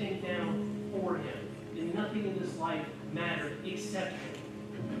everything down for Him. And nothing in this life mattered except Him.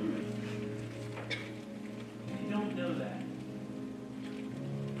 If you don't know that,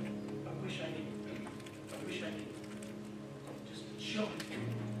 I wish I could just show it to you.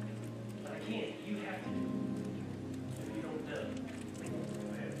 But I can't. You have to do it. If you don't know.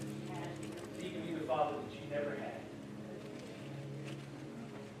 He can be the father that you never had.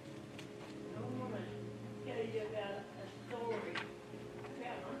 I want to tell you about a story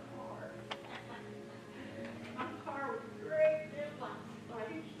about my car. My car was great, just like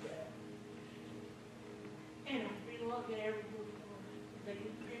that. And I've been looking everywhere for it. They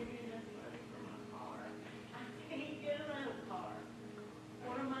can give me enough money for my car. I can't get another car.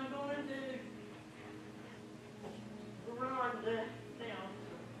 What am I going to do? Run down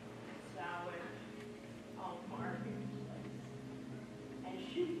Skyway on parking place. And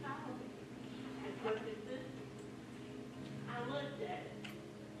she called me and looked at this. I looked at it.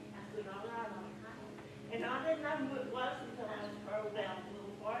 I said, all right, I'll call. And I didn't know who it was until I scrolled down a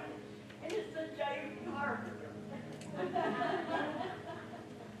little farther. And it said J. Carter.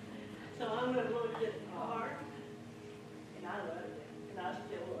 So I'm going to look at the car. And I loved it. And I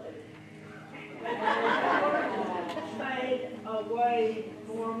still love it. Made a way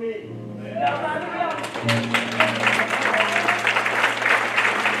for me. Nobody else did.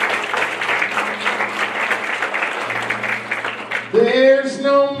 There's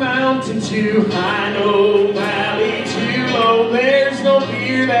no mountain too high, no valley too low. There's no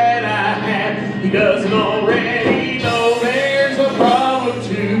fear that I have He doesn't already know. There's no problem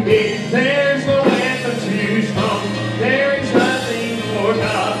too big, there's no weapon too strong. There is nothing for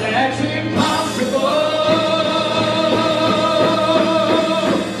God that's impossible.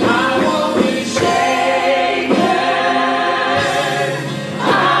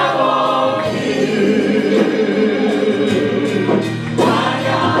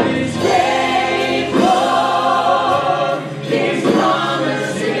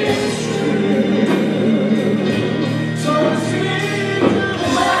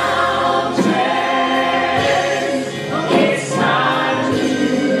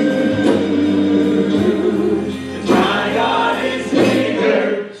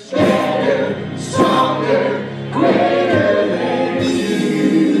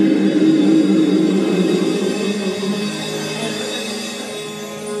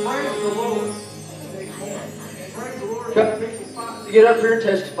 Get up here and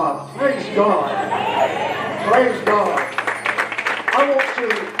testify. Praise God. Praise God. I want to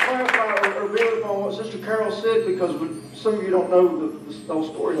clarify or build upon what Sister Carol said, because some of you don't know the whole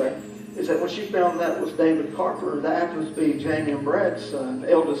story there. is that when she found that was David Carper, that happens to be Jamie and Brad's son,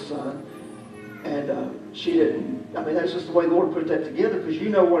 eldest son, and she didn't, I mean, that's just the way the Lord put that together, because you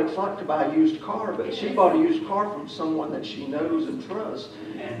know what it's like to buy a used car, but she bought a used car from someone that she knows and trusts,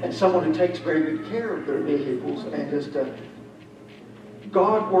 and someone who takes very good care of their vehicles, and just,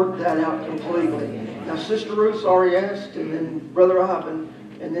 God worked that out completely. Now, Sister Ruth's already asked, and then Brother Ivan,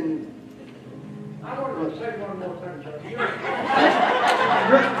 and then... I want to say one more thing, sir. I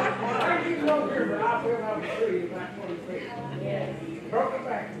keep on here, but I fell out of the tree about 20 feet. Broke my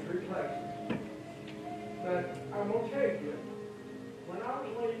back and replaced it. But I'm going to tell you, when I was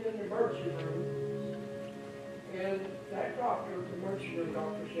laying in the emergency room, and that doctor, the emergency room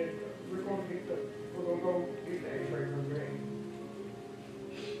doctor, said, we're going to go get the x-ray from Greg.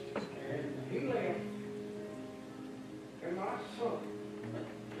 And he left. And my son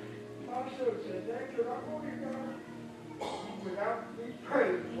said, Doctor, I'm going to go without me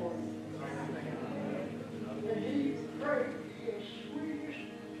praying for him. And he prayed the sweetest,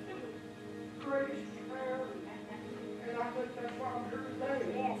 greatest prayer. And I think that's why I'm here today.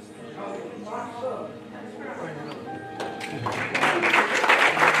 My son.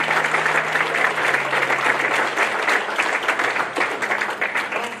 I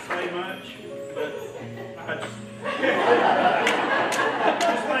don't say much, but I just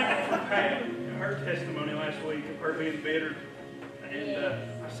thinking for Pat, her testimony last week of her being bitter, and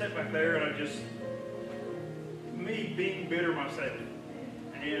I sat back there and me being bitter myself,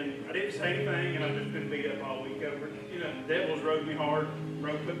 and I didn't say anything, and I've just been beat up all week over it. You know, the devil's rode me hard,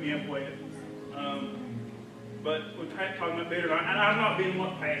 put me up wet. But with Pat talking about bitter, and I've not been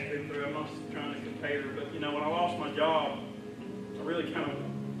what Pat's been through. I'm not trying to compare, but you know, when I lost my job, I really kind of,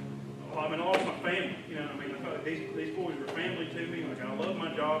 I lost my family. You know, I mean, I felt like these boys were family to me. Like, I love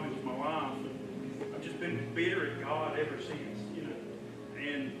my job; it was my life. But I've just been bitter at God ever since. You know,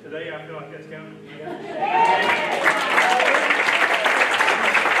 and today I feel like that's kind of.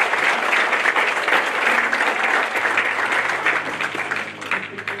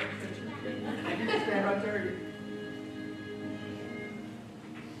 Stand right there.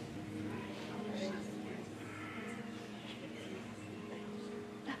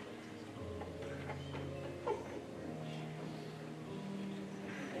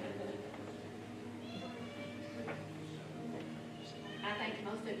 I think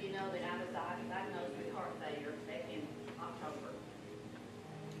most of you know that I was diagnosed with heart failure back in October.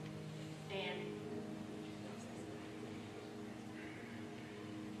 And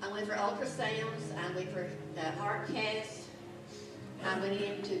I went for ultrasounds, I went for heart casts, I went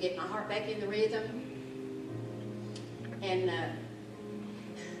in to get my heart back in the rhythm. And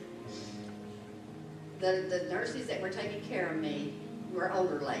the nurses that were taking care of me were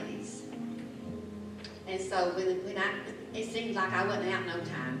older ladies. And so it seemed like I wasn't out no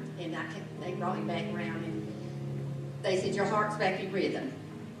time, and they brought me back around, and they said, your heart's back in rhythm.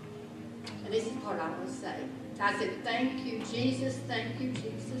 And this is part I want to say. I said, thank you, Jesus, thank you,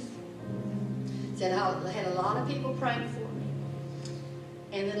 Jesus. Said I had a lot of people praying for me.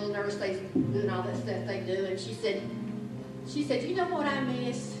 And the little nurse, they doing all that stuff they do, and she said, you know what I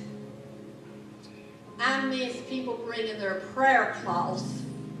miss? I miss people bringing their prayer cloths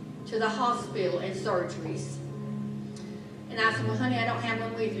to the hospital and surgeries. And I said, well, honey, I don't have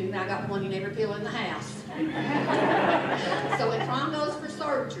one with me, but I got one in every pillow in the house. So when Ron goes for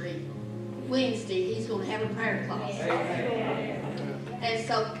surgery Wednesday, he's going to have a prayer cloth. And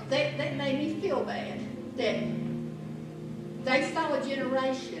so that made me feel bad that they saw a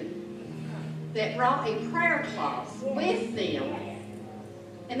generation that brought a prayer cloth with them,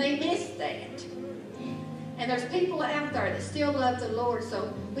 and they missed that. And there's people out there that still love the Lord,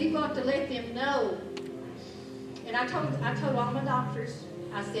 so we've got to let them know. And I told all my doctors,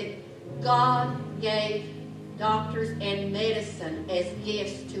 I said, God gave doctors and medicine as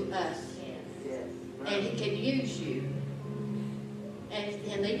gifts to us. And He can use you.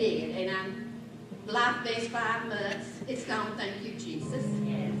 And they did. And I'm life best 5 months. It's gone, thank you, Jesus.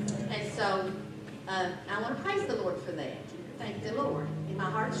 And so I want to praise the Lord for that. Thank the Lord. And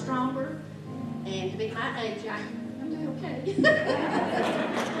my heart's stronger. And to be my age, I'm doing okay.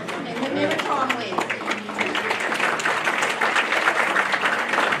 And remember Tom Wednesday.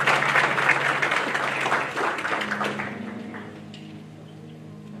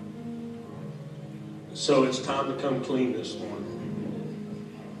 So it's time to come clean this morning.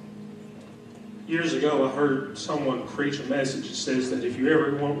 Years ago, I heard someone preach a message that says that if you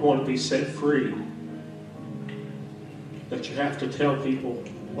ever want to be set free, that you have to tell people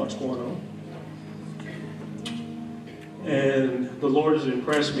what's going on. And the Lord has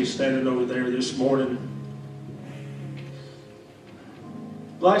impressed me standing over there this morning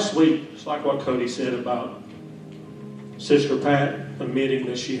Last week, it's like what Cody said about Sister Pat admitting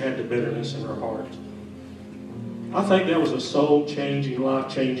that she had the bitterness in her heart. I think that was a soul-changing,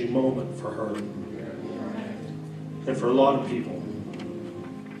 life-changing moment for her and for a lot of people.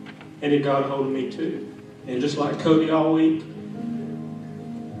 And it got a hold of me too. And just like Cody all week,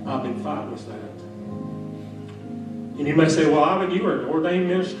 I've been fighting with that. And you may say, well, Ivan, you are an ordained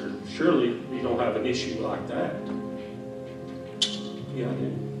minister. Surely you don't have an issue like that. Yeah, I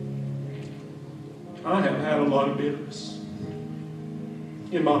do. I have had a lot of bitterness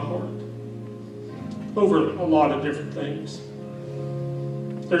in my heart over a lot of different things.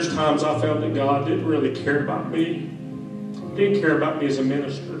 There's times I felt that God didn't really care about me. Didn't care about me as a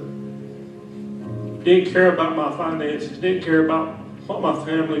minister. Didn't care about my finances. Didn't care about what my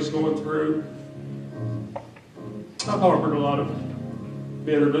family's going through. I've harbored a lot of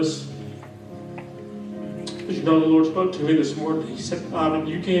bitterness. But you know, the Lord spoke to me this morning. He said, Ivan,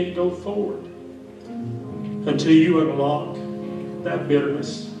 you can't go forward until you unlock that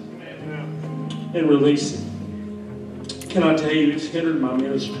bitterness and release it. Can I tell you, it's hindered my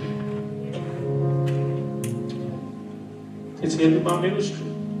ministry. It's hindered my ministry.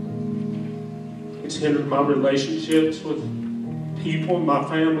 It's hindered my relationships with people, my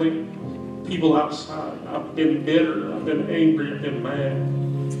family, people outside. I've been bitter. I've been angry. I've been mad.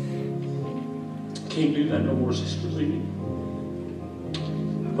 Can't do that no more, Sister Lee.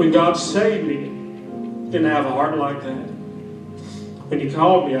 When God saved me, didn't have a heart like that. When He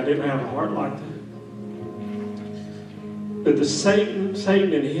called me, I didn't have a heart like that. But the Satan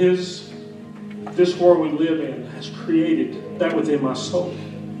in this world we live in has created that within my soul.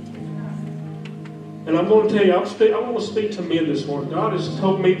 And I'm going to tell you, I want to speak to men this morning. God has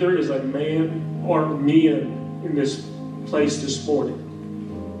told me there is a man or men in this place this morning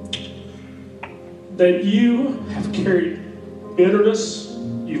that you have carried bitterness,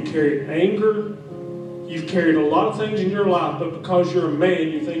 you've carried anger, you've carried a lot of things in your life, but because you're a man,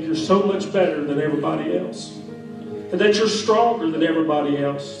 you think you're so much better than everybody else. And that you're stronger than everybody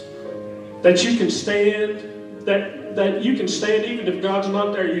else. That you can stand, that you can stand even if God's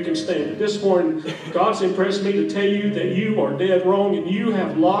not there, you can stand. But this morning, God's impressed me to tell you that you are dead wrong and you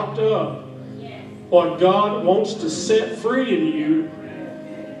have locked up what God wants to set free in you.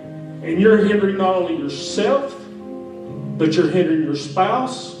 And you're hindering not only yourself, but you're hindering your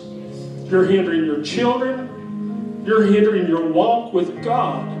spouse, you're hindering your children, you're hindering your walk with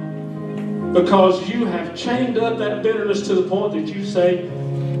God. Because you have chained up that bitterness to the point that you say,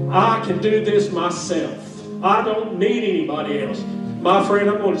 I can do this myself. I don't need anybody else. My friend,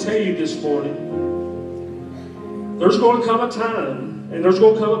 I'm going to tell you this morning, there's going to come a time and there's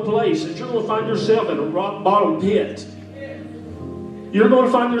going to come a place that you're going to find yourself in a rock bottom pit. You're going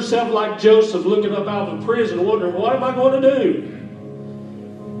to find yourself like Joseph looking up out of the prison wondering, what am I going to do?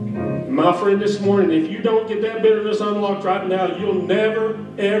 My friend, this morning, if you don't get that bitterness unlocked right now, you'll never,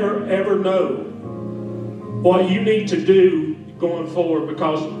 ever, ever know what you need to do going forward,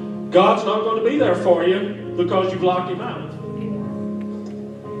 because God's not going to be there for you because you've locked Him out.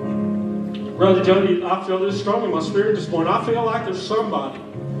 Brother Jody, I feel this strong in my spirit this morning. I feel like there's somebody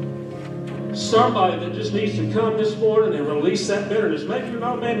that just needs to come this morning and release that bitterness. Maybe you're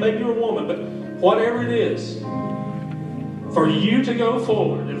not a man, maybe you're a woman, but whatever it is, for you to go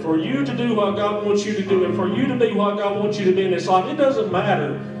forward and for you to do what God wants you to do and for you to be what God wants you to be in this life. It doesn't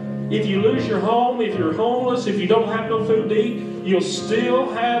matter if you lose your home, if you're homeless, if you don't have no food to eat, you'll still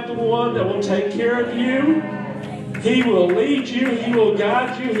have the one that will take care of you. He will lead you, He will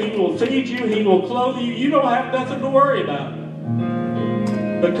guide you, He will feed you, He will clothe you. You don't have nothing to worry about,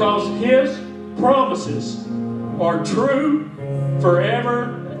 because His promises are true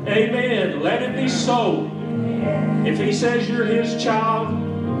forever. Amen. Let it be so. If He says you're His child,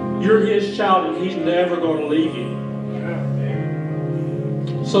 you're His child, and He's never going to leave you.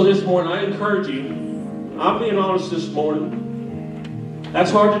 So this morning, I encourage you. I'm being honest this morning.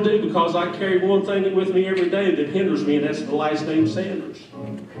 That's hard to do because I carry one thing with me every day that hinders me, and that's the last name Sanders.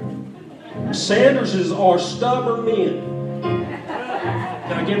 Sanderses are stubborn men.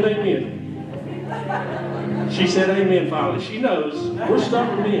 Can I get an amen? She said amen finally. She knows we're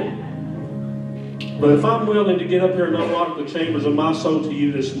stubborn men. But if I'm willing to get up here and unlock the chambers of my soul to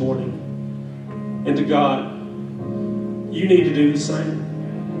you this morning and to God, you need to do the same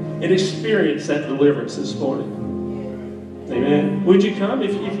and experience that deliverance this morning. Amen. Would you come?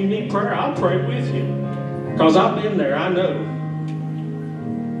 If you need prayer, I'll pray with you. Because I've been there. I know.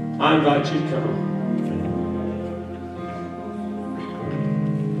 I invite you to come.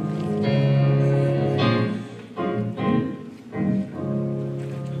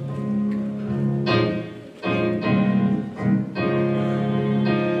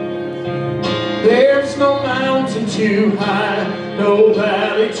 There's no mountain too high, no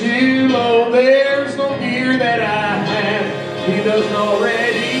valley too low. There's no fear that I have He doesn't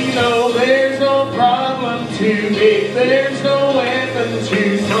already know. There's no problem too big, there's no weapon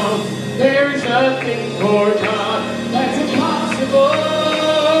too strong. There's nothing for God that's impossible.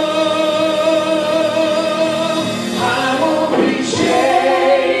 I won't be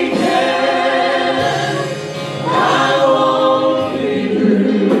shaken, I won't be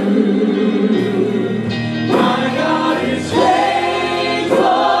moved. My God is faithful,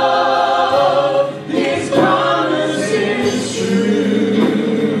 His promise is true.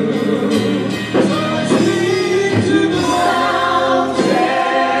 So I speak to the mountains,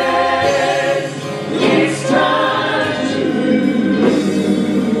 it's time to move.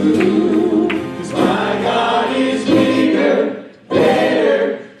 'Cause my God is bigger,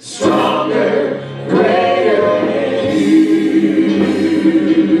 better, stronger, greater than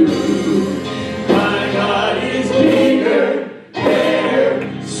you. My God is bigger,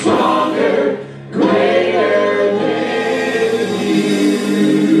 better, stronger, greater than you.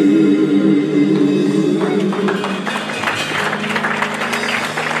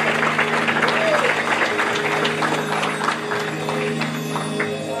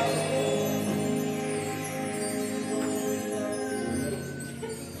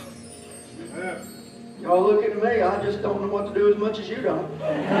 Y'all looking at me, I just don't know what to do as much as you don't.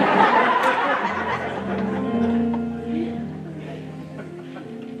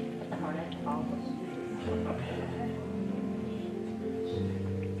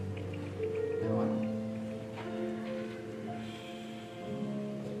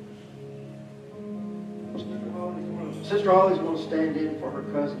 Sister Ollie's going to stand in for her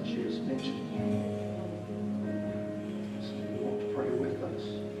cousin she just mentioned. So you want to pray with us.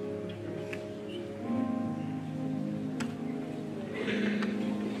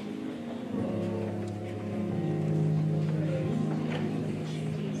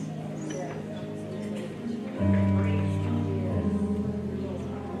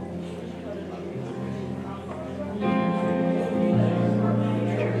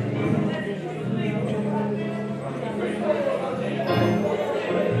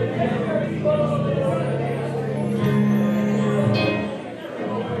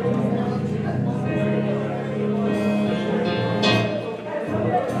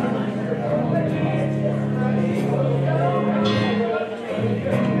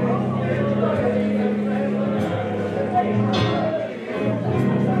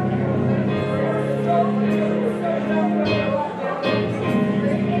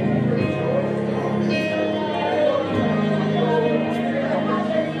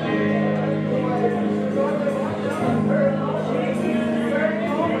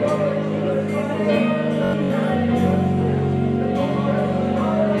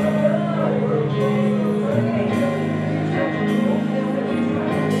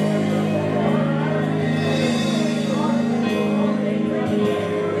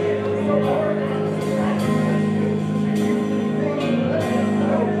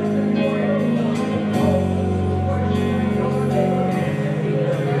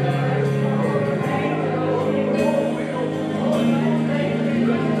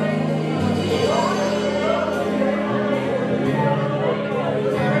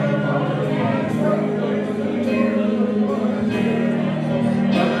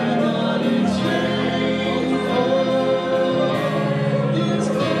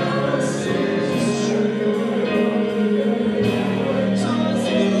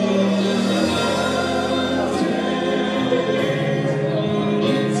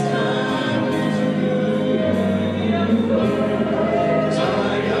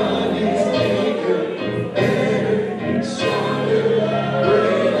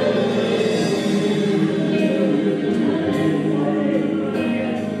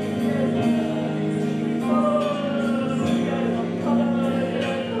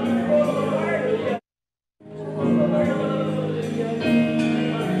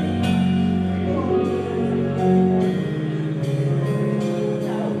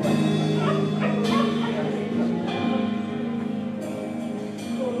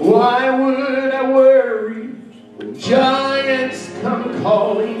 Why would I worry when giants come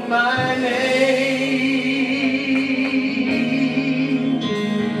calling my name?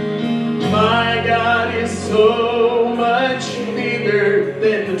 My God is so much bigger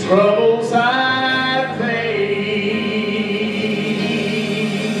than the troubles I face.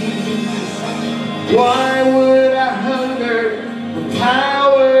 Why would I hunger for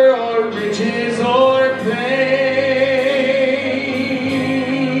power or riches or fame?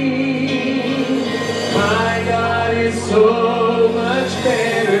 So much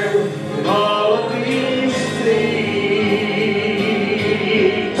better than all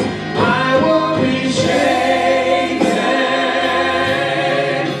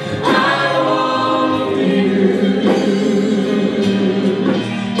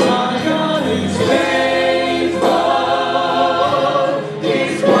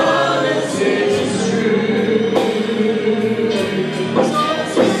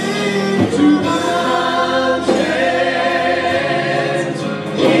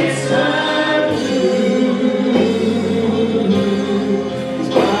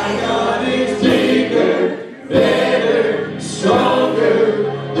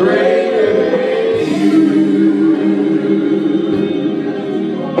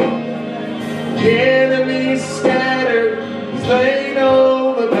enemies scattered, 'cause they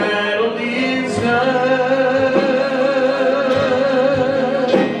know the battle is done.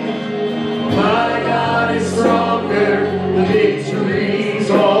 My God is stronger, the victory's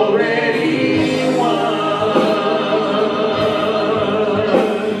already won.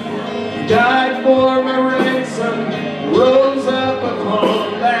 He died for my ransom, rose up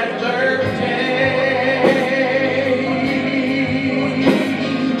upon that third day.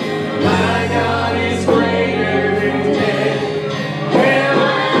 My God is greater than death, hell,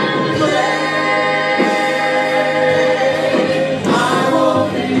 and the grave. I won't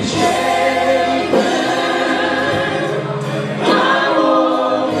be shaken. I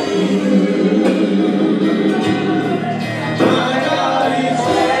won't be moved. My God is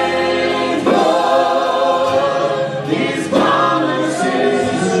faithful. His promises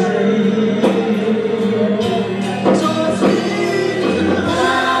true. So speak to the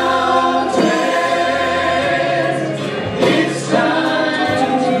mountains. It's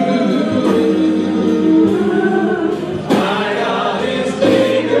time to move. My God is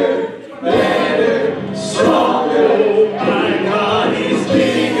bigger, better, stronger. My God is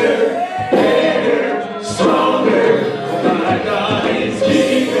bigger, better, stronger. My God is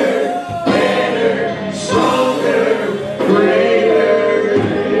bigger, better, stronger, greater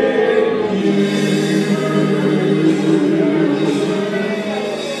than you.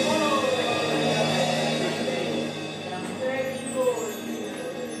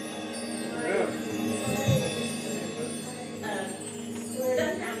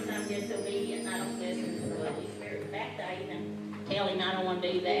 Sometimes I'm disobedient and I don't listen to the Holy Spirit. In fact, I even tell him I don't want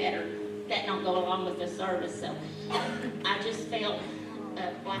to do that or that don't go along with the service. So I just felt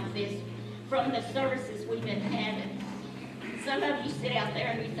like this from the services we've been having. Some of you sit out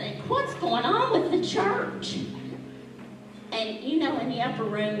there and you think, what's going on with the church? And you know, in the upper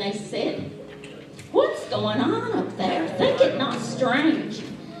room they said, what's going on up there? Think it not strange.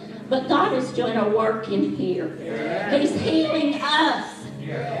 But God is doing a work in here. He's healing us,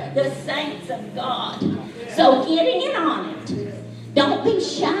 the saints of God. So get in on it. Don't be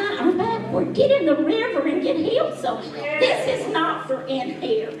shy or backward. Get in the river and get healed. So this is not for in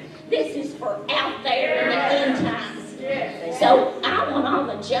here. This is for out there in the end times. So I want all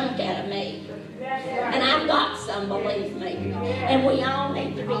the junk out of me. And I've got some, believe me. And we all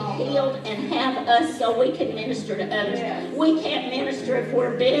need to be healed and have us so we can minister to others. We can't minister if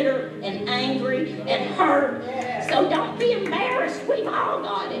we're bitter and angry and hurt. So don't be embarrassed. We've all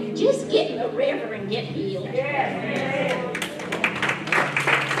got it. Just get in the river and get healed.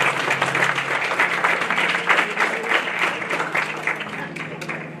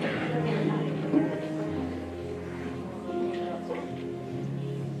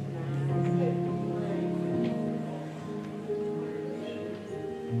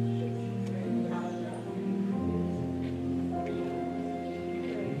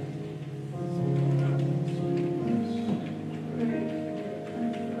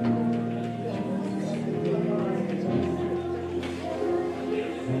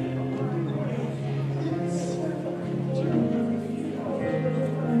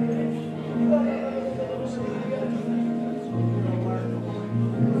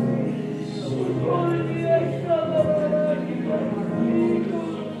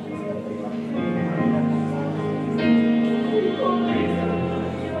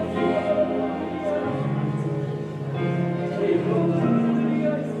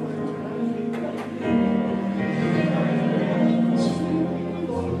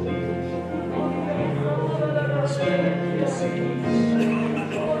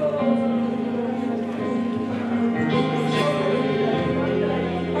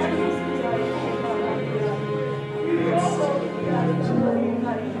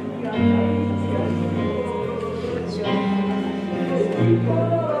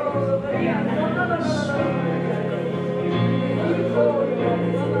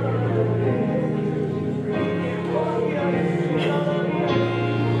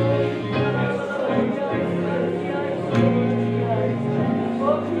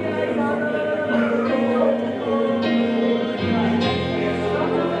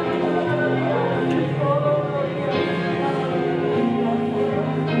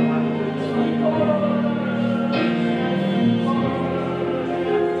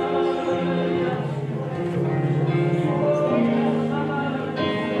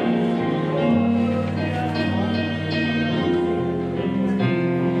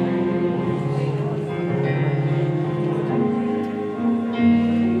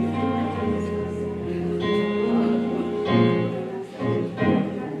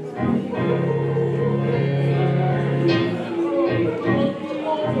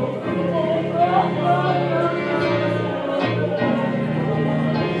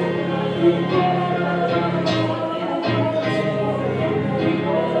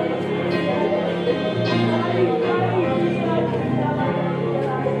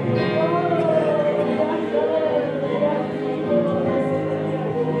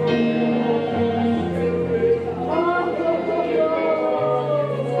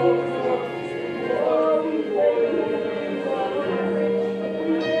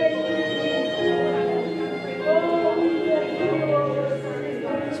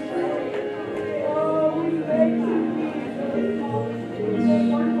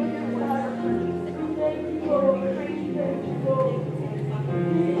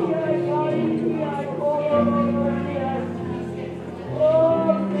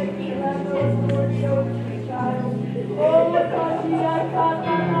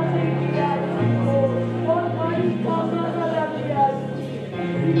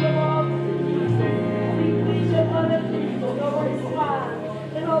 We belong to Jesus. We plead your blood of Jesus over his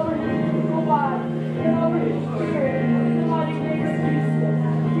mind and over his physical body and over his spirit in the mighty name of Jesus.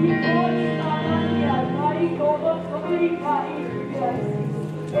 We glorify you, God. Mighty God, look for me, God.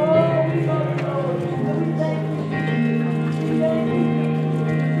 Oh, we love you, Lord. And we thank you, Jesus. We thank you,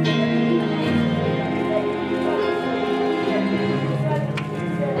 Jesus. We thank you,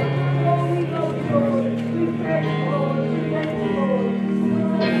 Jesus. Oh, we love you, Lord. We praise you, Lord. We thank you, Lord.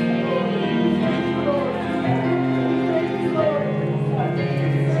 We bless you, Lord. We thank you, Lord. We thank you, Lord.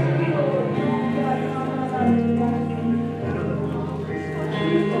 We thank you, Lord.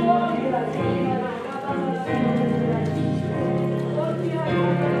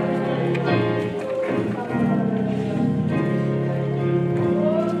 We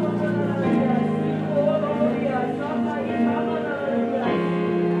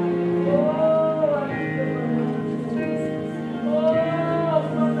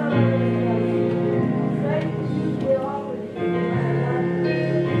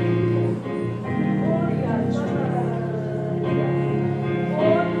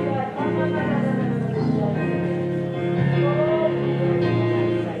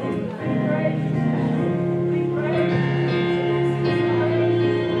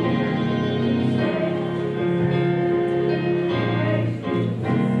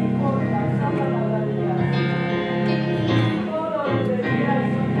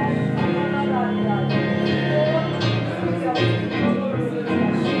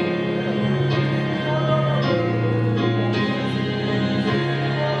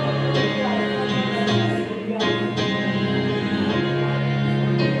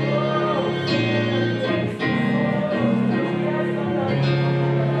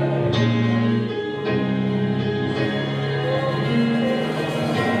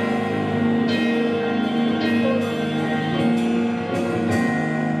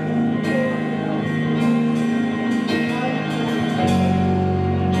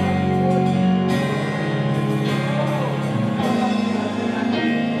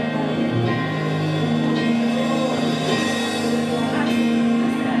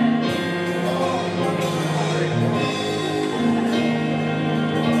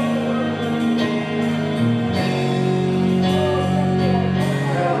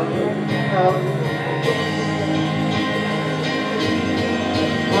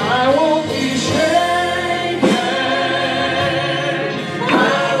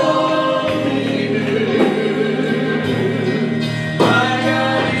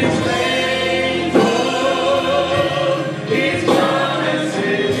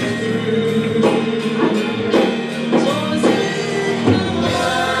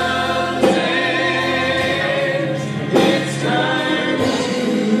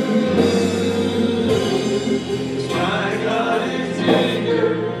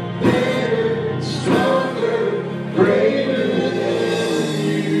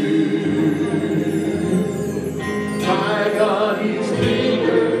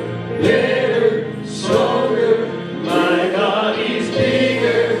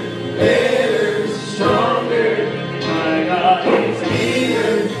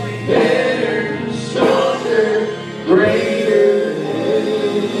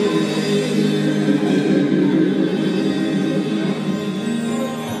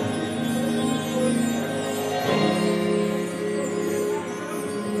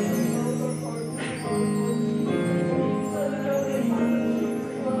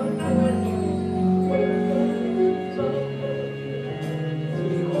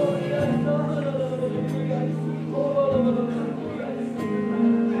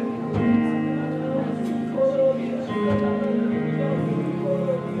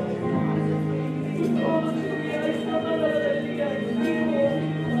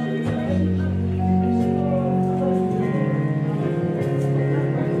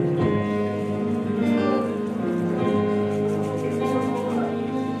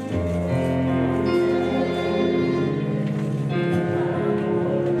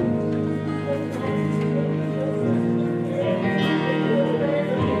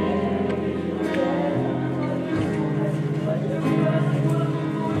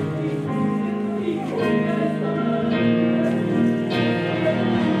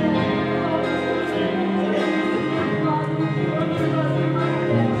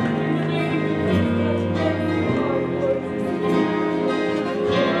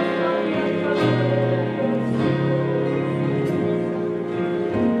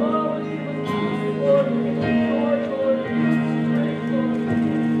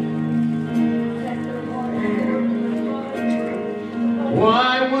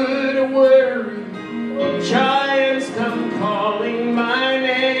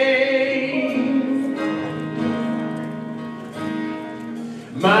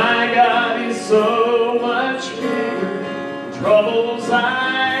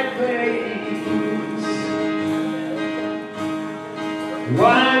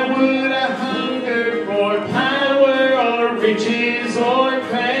Why would I hunger for power or riches or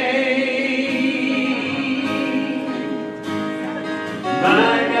fame?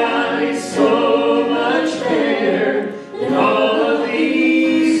 My God is so much better than all of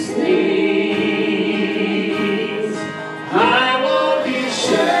these things. I won't be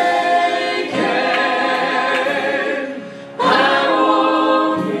shaken. I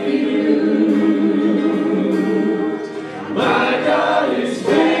won't be moved. My God is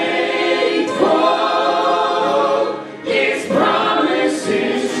faithful. His promise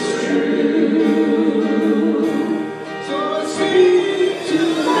is true. So I speak to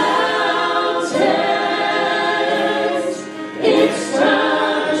the mountains. It's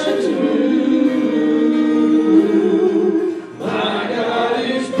time to move. My God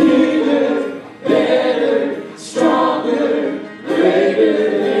is bigger, better, stronger, greater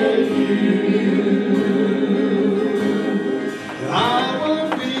than you. I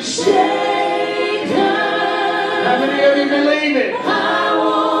won't be shaken. How many of you believe it? I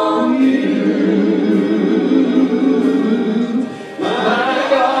won't be moved. My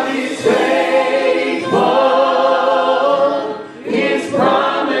God is faithful. His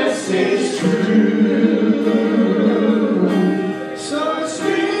promise is true. So I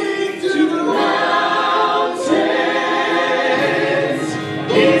speak to the mountains.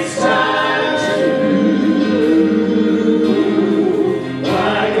 It's time to move.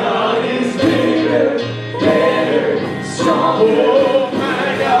 My God is bigger, better, stronger. Oh,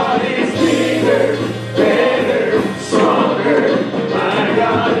 my God is bigger, better, stronger. My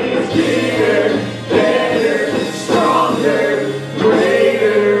God is bigger, better, stronger,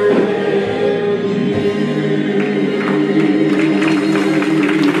 greater than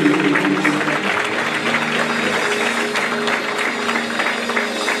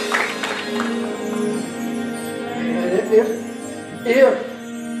And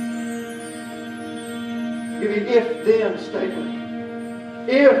give you if-then statement.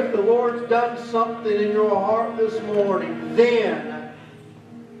 If the Lord's done something in your heart this morning, then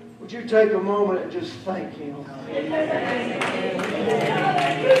would you take a moment and just thank Him?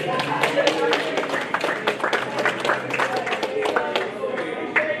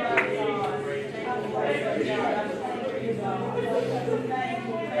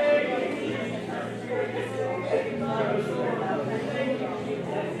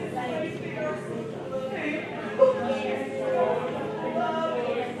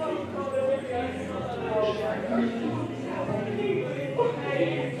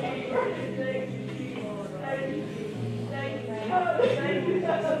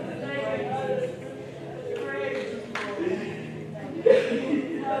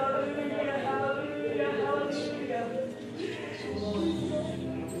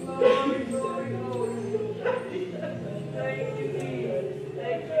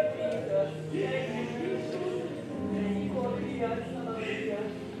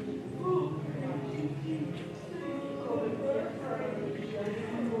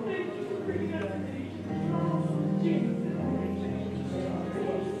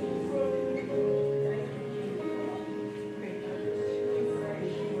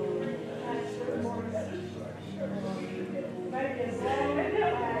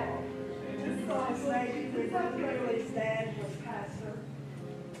 Dad was pastor.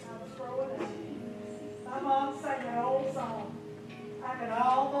 I was growing up. My mom sang an old song. I can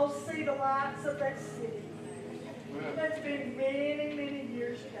almost see the lights of that city. That's been many, many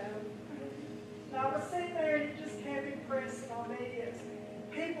years ago. And I was sitting there and it just kept impressing on me as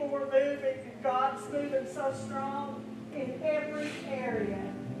people were moving and God's moving so strong in every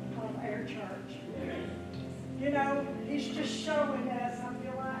area of our church. You know, He's just showing us, I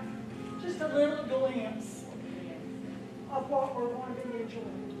feel like, just a little glimpse of what we're going to be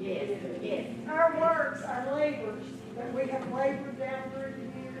enjoying. Yes, yes. Our works, our labors that we have labored down through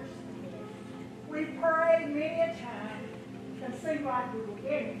the years, we prayed many a time and seemed like we were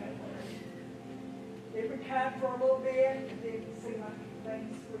getting nowhere. It would come for a little bit and then it seemed like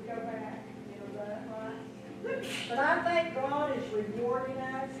things would go back, right? But I think God is rewarding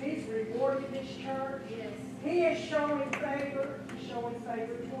us. He's rewarding this church. Yes. He is showing favor. He's showing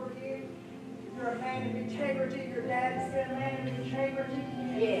favor toward you. You're a man of integrity. Your dad's been a man of integrity.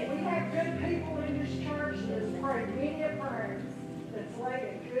 Yes. We have good people in this church that's prayed many a prayer that's laid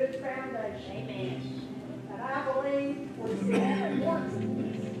a good foundation. Amen. And I believe we're seeing more.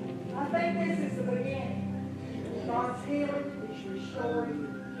 I think this is the beginning. God's healing, He's restoring.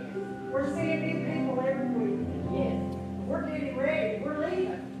 We're seeing new people every week. Yes. We're getting ready. We're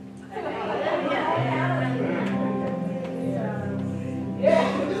leaving.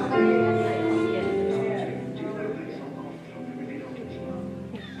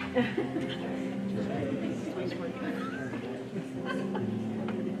 We're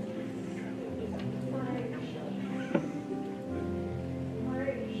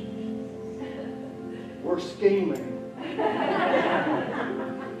scheming.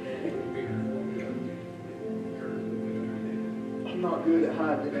 I'm not good at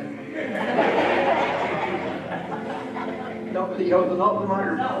hiding it. Don't be holding up the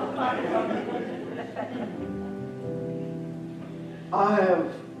microphone.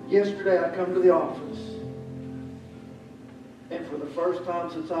 Yesterday I come to the office, and for the first time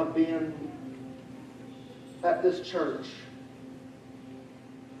since I've been at this church,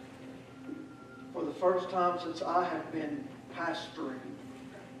 for the first time since I have been pastoring,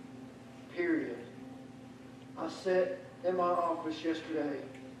 period, I sat in my office yesterday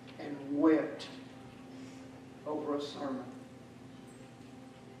and wept over a sermon.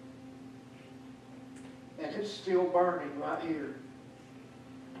 And it's still burning right here.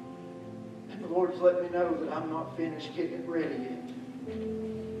 And the Lord's let me know that I'm not finished getting it ready yet.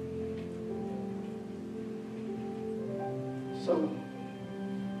 So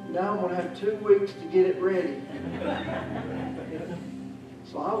now I'm going to have 2 weeks to get it ready.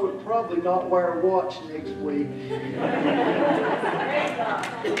 So I would probably not wear a watch next week.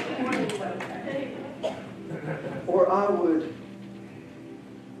 Or I would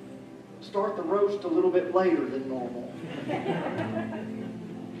start the roast a little bit later than normal.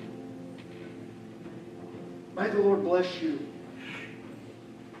 May the Lord bless you.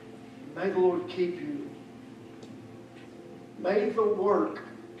 May the Lord keep you. May the work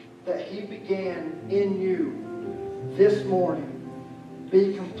that He began in you this morning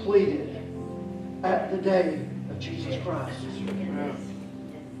be completed at the day of Jesus Christ.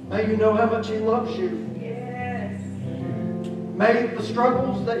 May you know how much He loves you. May the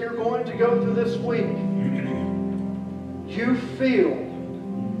struggles that you're going to go through this week, you feel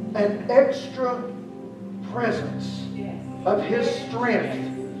an extra presence of His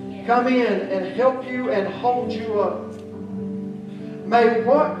strength come in and help you and hold you up. May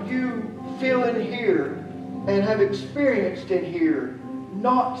what you feel in here and have experienced in here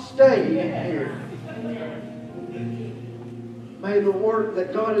not stay in here. May the work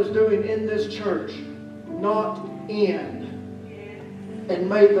that God is doing in this church not end. And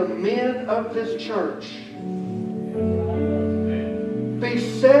may the men of this church be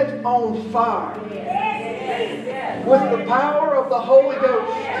set on fire with the power of the Holy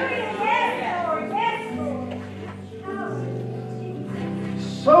Ghost.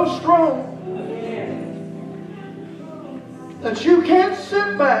 So strong that you can't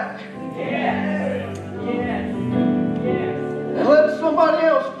sit back and let somebody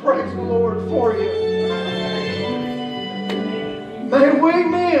else praise the Lord for you. May we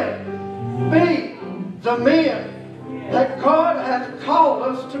men be the men that God has called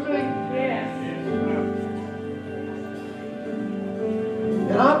us to be.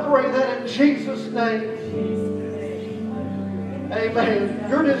 And I pray that in Jesus' name. Amen.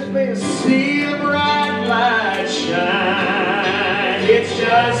 You're dismissed. See a bright light shine. It's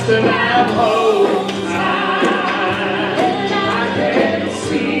just about hope.